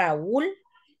 Don Raúl.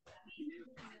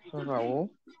 Raúl.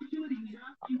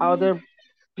 Other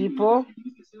people?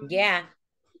 Yeah.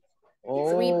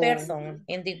 Oh. 3 persons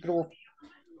in the group.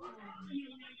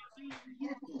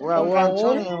 Raúl Don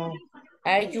Raúl, Antonio.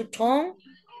 are you Tom?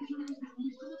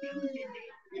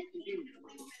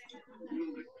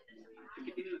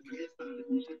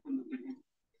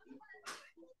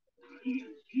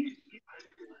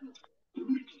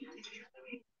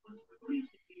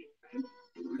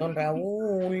 Don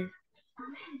Raúl.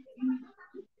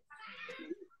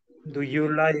 Do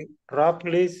you like rap,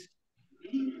 Liz?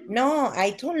 No,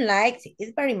 I don't like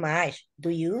it very much. Do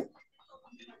you?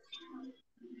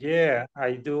 Yeah,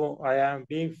 I do. I am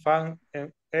big fan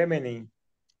of Eminem.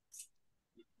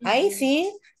 I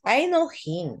think I know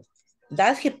him.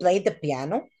 Does he play the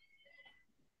piano?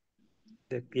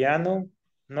 The piano?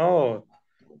 No,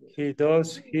 he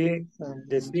does. He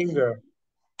the singer.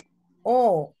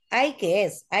 Oh, I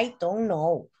guess I don't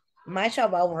know much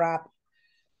about rap.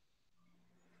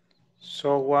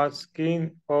 So what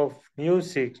kind of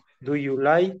music do you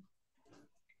like?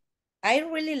 I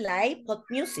really like pop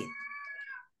music.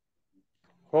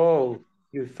 Oh,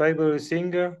 your favorite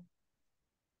singer?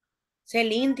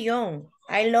 Celine Dion.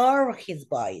 I love his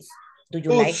voice. Do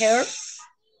you like her?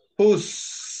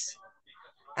 Who's?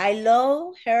 I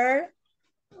love her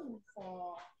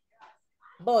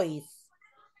voice.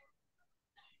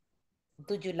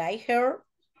 Do you like her?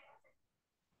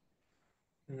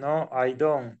 No, I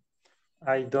don't.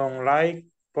 I don't like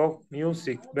pop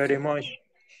music very much.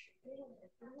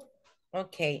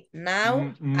 Okay,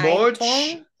 now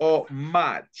Much o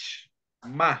much.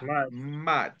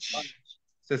 Much.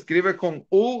 Se escribe con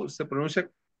U, se pronuncia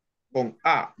con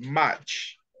A.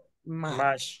 Much.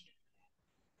 Much.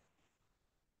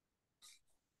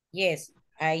 Yes,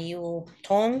 are you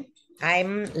Tom?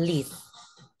 I'm Liz.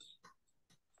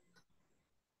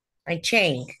 I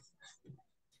change.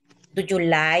 Do you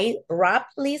like rap,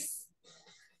 Liz?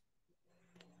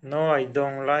 No, I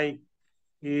don't like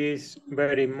it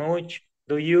very much.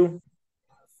 Do you?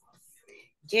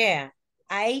 Yeah,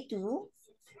 I do.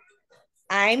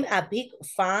 I'm a big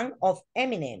fan of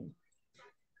Eminem.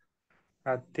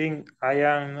 I think I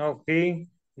am not he.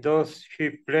 Does he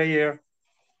play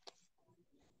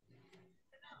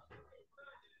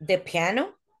The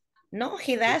piano? No,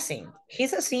 he doesn't.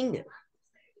 He's a singer.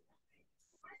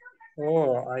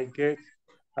 Oh, I guess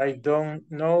I don't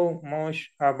know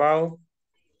much about.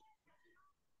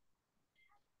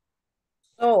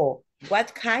 So,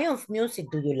 what kind of music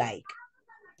do you like?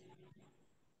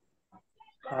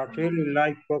 I really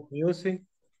like pop music.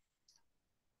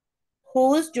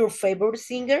 Who's your favorite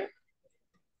singer?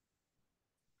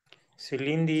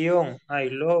 Celine Dion, I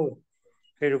love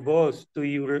her voice. Do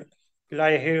you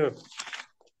like her?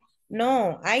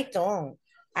 No, I don't.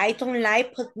 I don't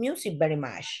like pop music very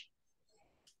much.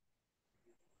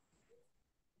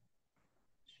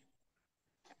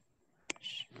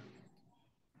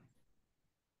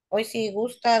 Hoy si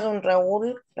gusta don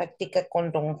Raúl, practica con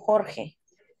don Jorge.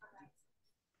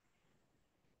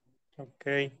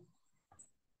 Okay.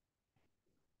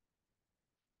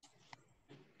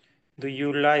 Do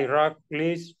you like rock,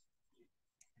 please?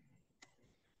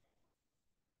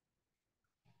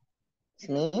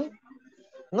 Me?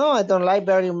 No, I don't like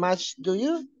very much. Do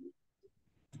you?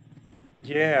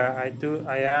 Yeah, I do.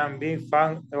 I am big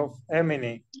fan of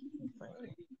Eminem.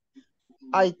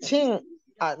 I think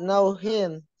I know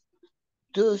him.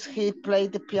 Does he play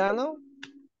the piano?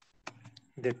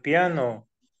 The piano.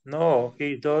 No,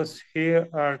 he does. He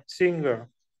a singer.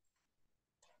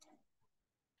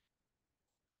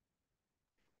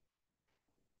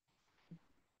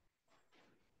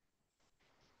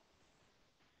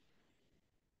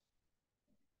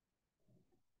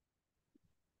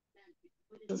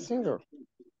 The singer.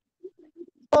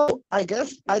 Oh, I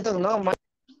guess I don't know much.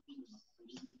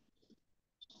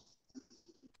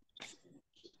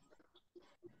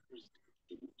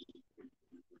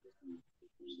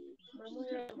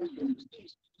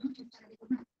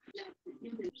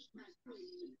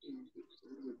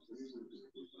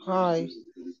 Hi.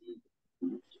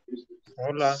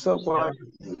 Hola. So what?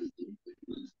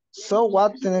 So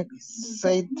what can I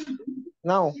say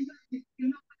now?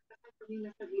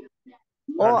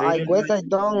 Oh, I really guess I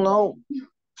don't know.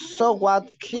 So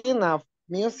what kind of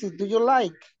music do you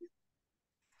like?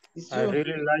 It's I you.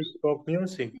 really like pop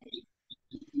music.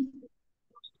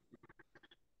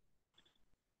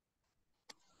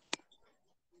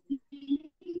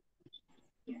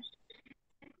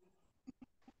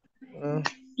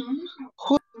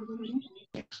 Who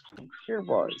her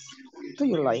voice? Do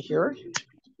you like her?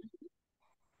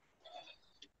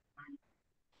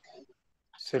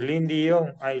 Celine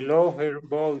Dion, I love her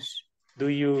voice. Do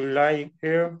you like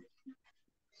her?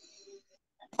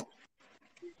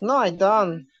 No, I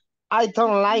don't. I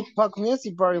don't like pop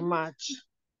music very much.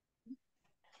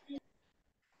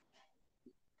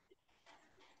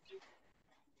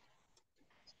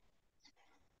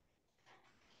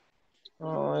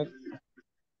 Uh,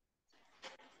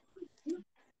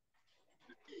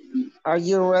 are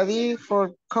you ready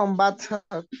for combat?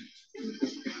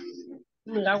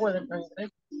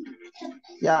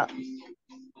 Yeah,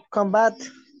 combat.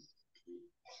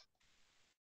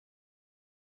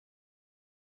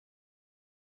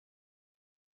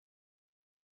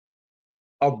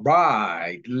 All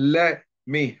right, let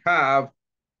me have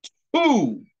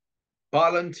 2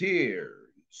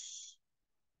 volunteers.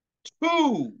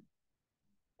 2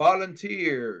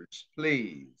 volunteers,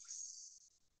 please.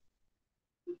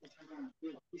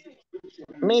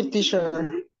 Me,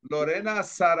 teacher. Lorena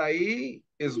Sarai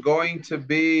is going to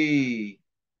be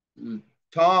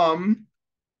Tom.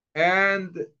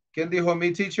 And ¿quién dijo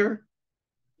mi teacher?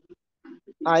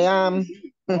 I am.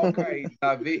 Okay,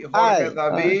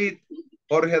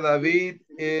 Jorge David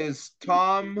is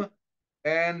Tom,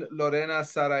 and Lorena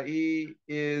Sarai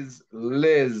is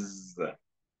Liz.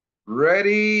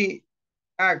 Ready,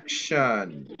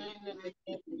 action.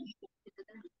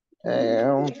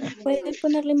 ¿Puede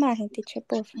poner la imagen, teacher,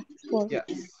 por favor? Yes.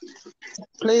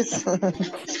 Please.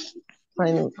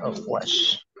 Find a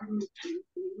wash.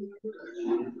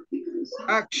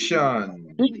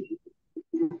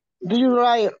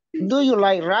 Do you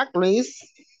like rock, Luis?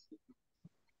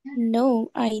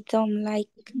 No, I don't like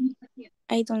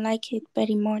it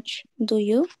very much. Do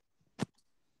you?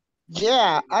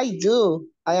 Yeah, I do.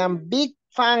 I am big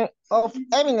fan of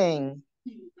Eminem.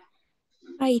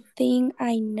 I think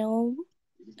I know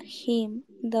him.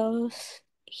 Does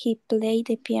he play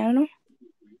the piano?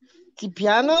 The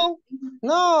piano?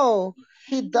 No,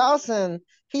 he doesn't.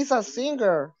 He's a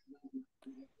singer.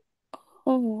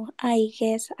 Oh, I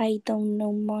guess I don't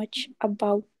know much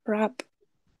about rap.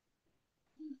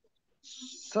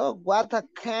 So what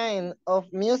kind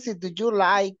of music do you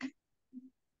like?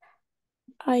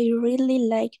 I really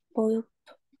like pop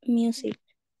music.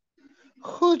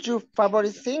 Who's your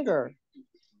favorite singer?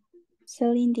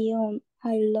 Celine Dion.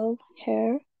 I love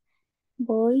her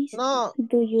voice. No,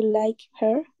 Do you like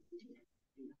her?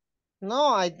 no,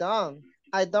 I don't.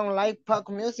 I don't like pop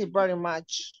music very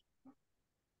much.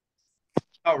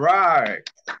 All right.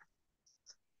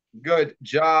 Good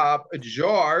job,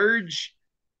 George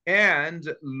and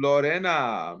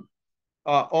Lorena.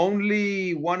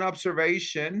 Only one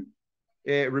observation.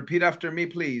 Repeat after me,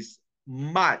 please.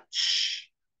 Much.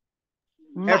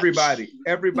 Everybody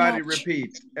Much.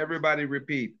 repeat. Everybody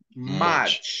repeat.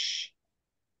 Much.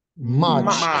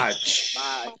 Much.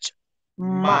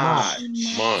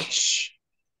 Much.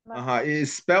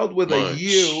 It's spelled with a Much.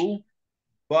 U,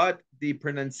 but the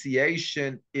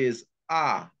pronunciation is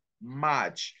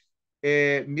much.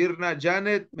 Mirna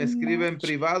Janet me escribe en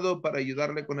privado para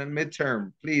ayudarle con el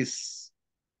midterm, please.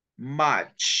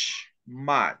 Much.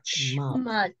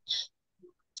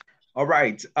 All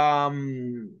right.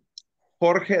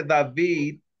 Jorge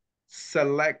David,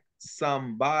 select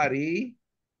somebody.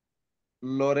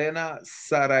 Lorena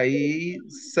Sarai,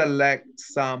 select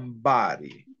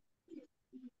somebody.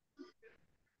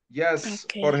 Yes,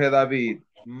 Okay. Jorge David.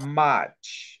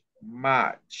 Much.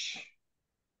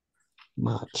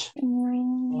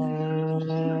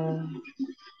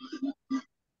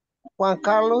 Juan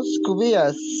Carlos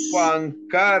Cubillas. Juan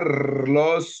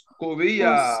Carlos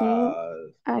Cubillas.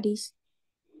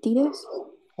 Aristides.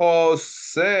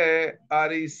 José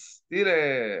Aristides.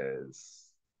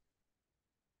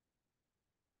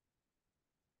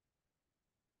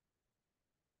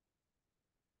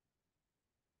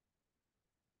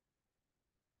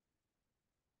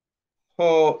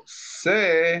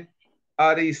 José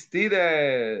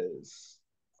Aristides.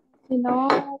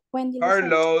 Hello, Wendy.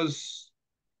 Carlos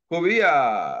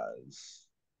Cubillas.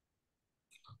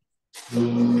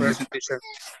 Present, teacher.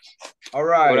 All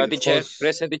right. Hola, teacher.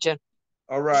 Present, teacher.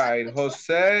 All right.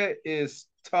 Jose is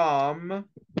Tom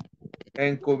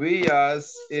and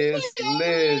Cubillas is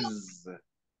Liz.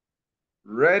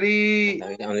 Ready?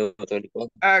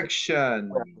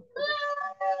 Action.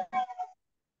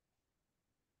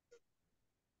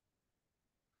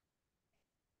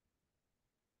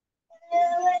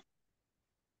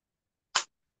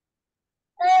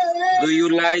 Do you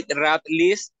like rap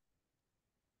list?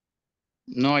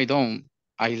 No, I don't.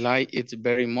 I like it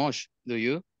very much. Do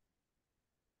you?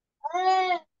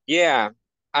 Yeah,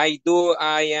 I do.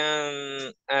 I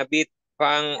am a bit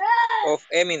fan of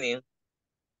Eminem.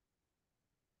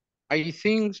 I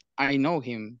think I know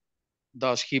him.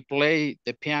 Does he play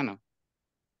the piano?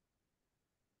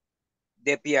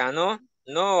 The piano?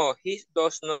 No, he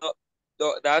does not.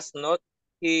 Does not.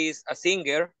 He's a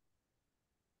singer.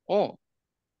 Oh,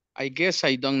 I guess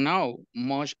I don't know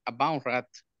much about that.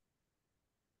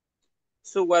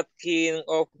 So what kind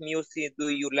of music do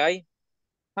you like?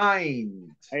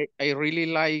 Kind. I really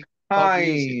like pop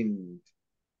music. Kind.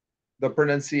 The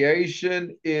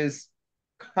pronunciation is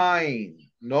kind,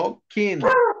 no kin.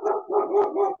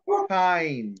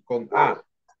 Kind, con A.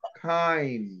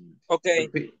 Kind. Okay.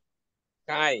 Repeat.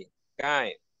 Kind.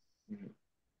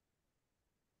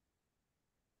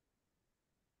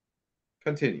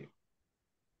 Continue.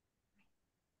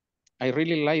 I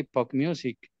really like pop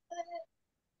music.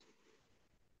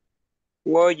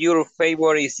 What's your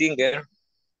favorite singer?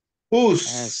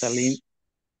 Celine.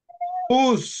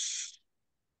 Who's.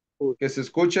 Que se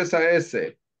escuche esa S.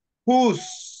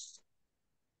 Who's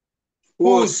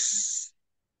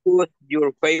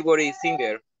your favorite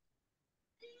singer?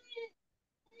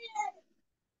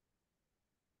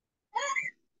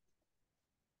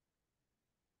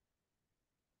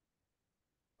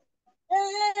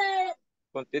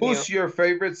 Continue. Who's your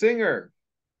favorite singer?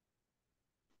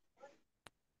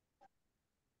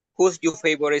 Who's your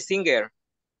favorite singer?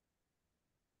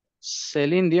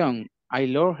 Celine Dion. I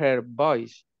love her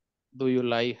voice. Do you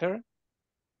like her?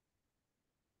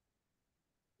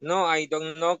 No, I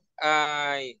don't know.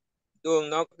 I do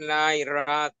not like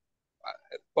rap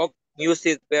pop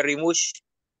music very much.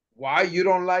 Why you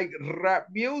don't like rap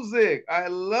music? I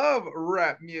love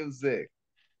rap music.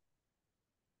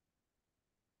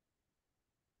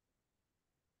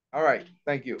 All right,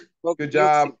 thank you. Pop Good music,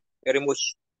 job. very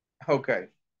much. Okay.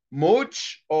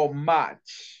 Much or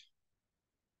much?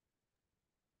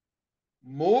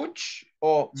 Much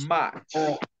or much?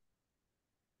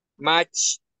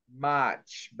 Much.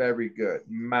 Much. Very good.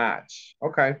 Much.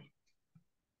 Okay.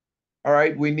 All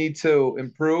right. We need to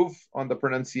improve on the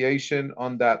pronunciation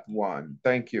on that one.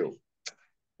 Thank you.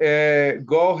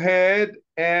 Go ahead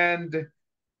and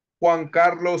Juan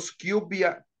Carlos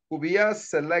Cubia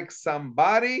select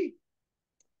somebody.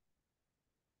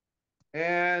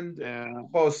 And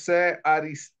Jose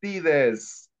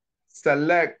Aristides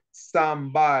select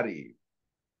somebody.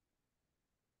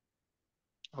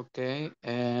 Okay.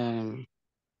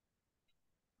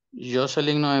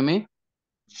 Jocelyn Noemi.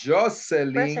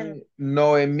 Jocelyn Present.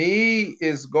 Noemi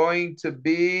is going to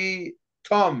be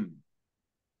Tom.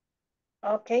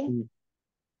 Okay.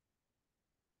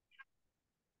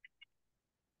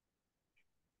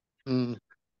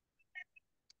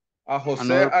 A Jose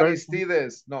Another person?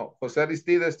 Aristides. No, Jose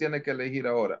Aristides tiene que elegir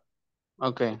ahora.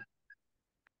 Okay.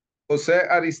 Jose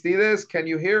Aristides, can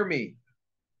you hear me?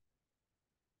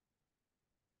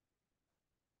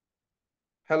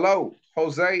 Hello,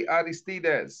 Jose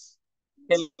Aristides.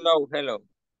 Hello, hello.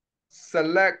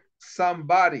 Select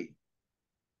somebody.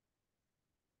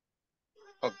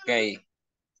 Okay.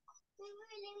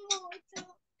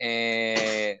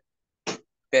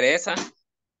 Teresa.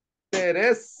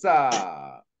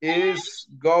 Teresa is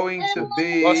going to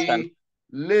Oscar. be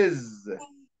Liz.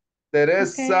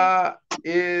 Teresa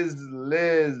is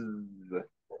Liz.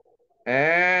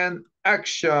 And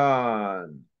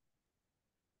action.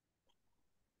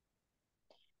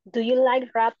 Do you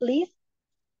like rap, Liz?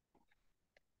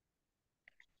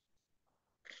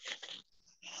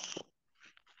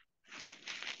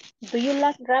 Do you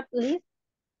like rap, Liz?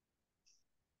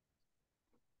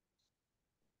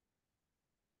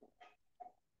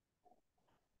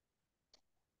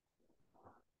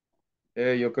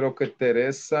 Yo creo que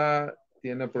Teresa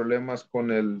tiene problemas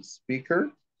con el speaker.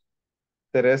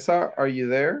 Teresa, are you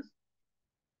there?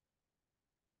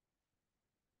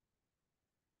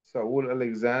 Saúl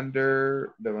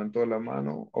Alexander levantó la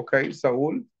mano. Okay,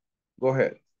 Saúl, go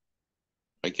ahead.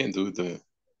 I can do that.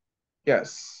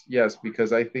 Yes, yes,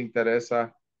 because I think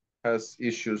Teresa has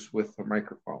issues with the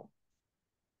microphone.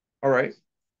 All right,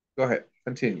 go ahead,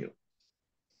 continue.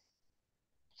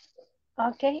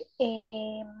 Okay.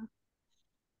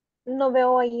 No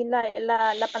veo ahí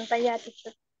la pantalla,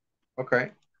 teacher.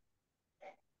 Okay.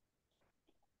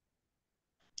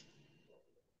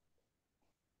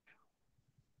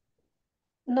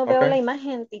 No veo la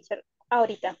imagen, teacher,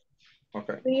 ahorita.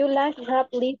 Okay. Do you like rap,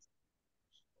 Liz?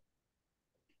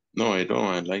 No, I don't.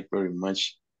 I like very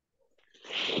much.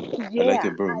 Yeah, I like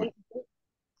it very much.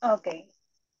 Okay.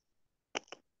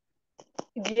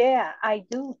 Yeah, I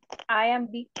do. I am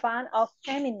big fan of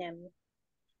Eminem.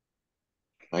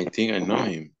 I think I know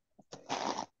him.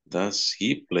 Does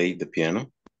he play the piano?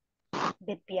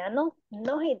 The piano?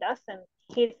 No, he doesn't.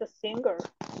 He's a singer.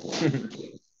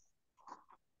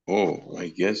 Oh, I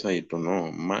guess I don't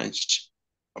know much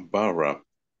about rap.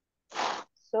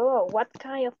 So, what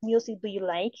kind of music do you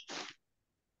like?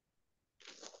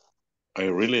 I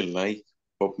really like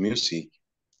pop music.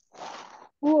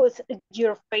 Who's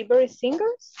your favorite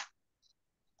singers?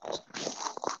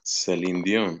 Celine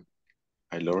Dion.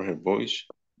 I love her voice.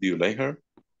 Do you like her?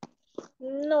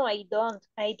 No, I don't.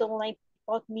 I don't like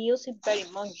pop music very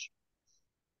much.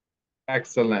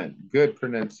 Excellent. Good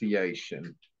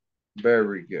pronunciation.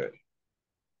 Very good.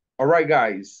 All right,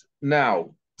 guys.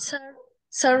 Now.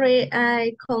 Sorry,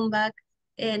 I come back.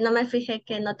 No me fijé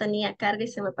que no tenía carga y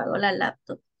se me apagó la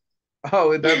laptop.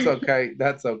 Oh, that's okay.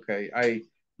 That's okay.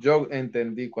 Yo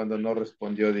entendí cuando no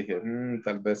respondió. Dije,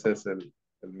 tal vez es el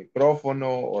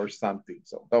micrófono or something.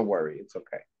 So don't worry. It's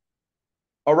okay.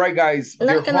 All right, guys.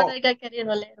 No es que no haya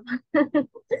querido leer.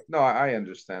 No, I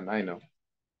understand. I know.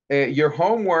 Your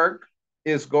homework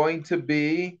is going to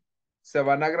be, se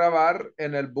van a grabar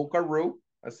en el Buckaroo,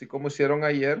 así como hicieron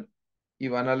ayer, y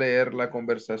van a leer la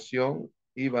conversación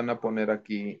y van a poner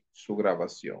aquí su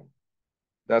grabación.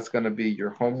 That's going to be your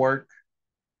homework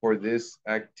for this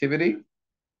activity.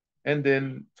 And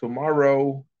then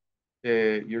tomorrow,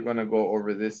 you're going to go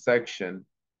over this section.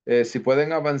 Si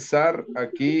pueden avanzar,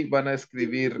 aquí van a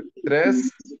escribir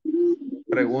 3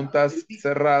 preguntas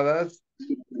cerradas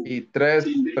y 3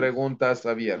 preguntas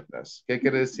abiertas. ¿Qué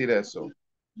quiere decir eso?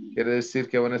 Quiere decir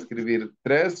que van a escribir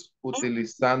 3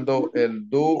 utilizando el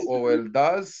do o el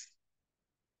does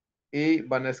y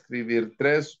van a escribir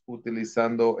 3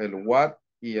 utilizando el what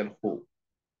y el who.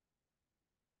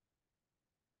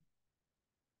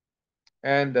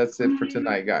 And that's it for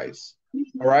tonight, guys.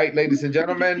 All right, ladies and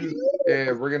gentlemen,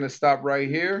 we're going to stop right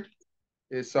here.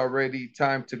 It's already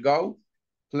time to go.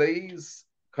 Please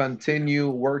continue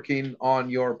working on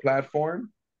your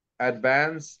platform.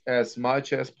 Advance as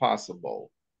much as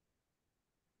possible.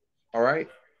 All right.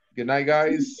 Good night,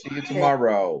 guys. See you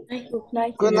tomorrow. Good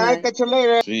night. Good night, catch you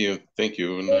later. See you. Thank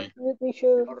you. Good night.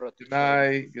 Good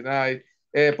night. Good night.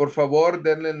 Por favor,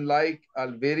 denle like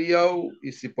al video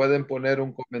y si pueden poner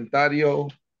un comentario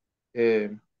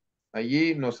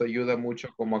allí, nos ayuda mucho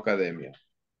como academia.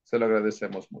 Se lo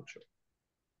agradecemos mucho.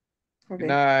 Good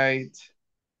night.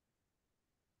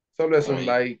 Solo es un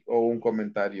like o un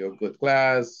comentario. Good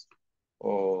class.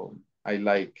 O I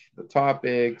like the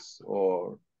topics.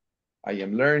 Or I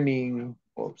am learning.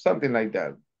 Or something like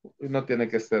that. No tiene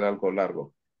que ser algo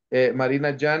largo.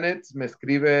 Marina Janet me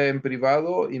escribe en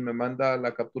privado y me manda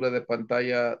la captura de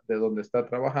pantalla de donde está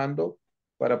trabajando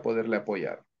para poderle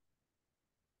apoyar.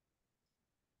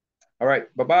 All right.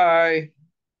 Bye-bye.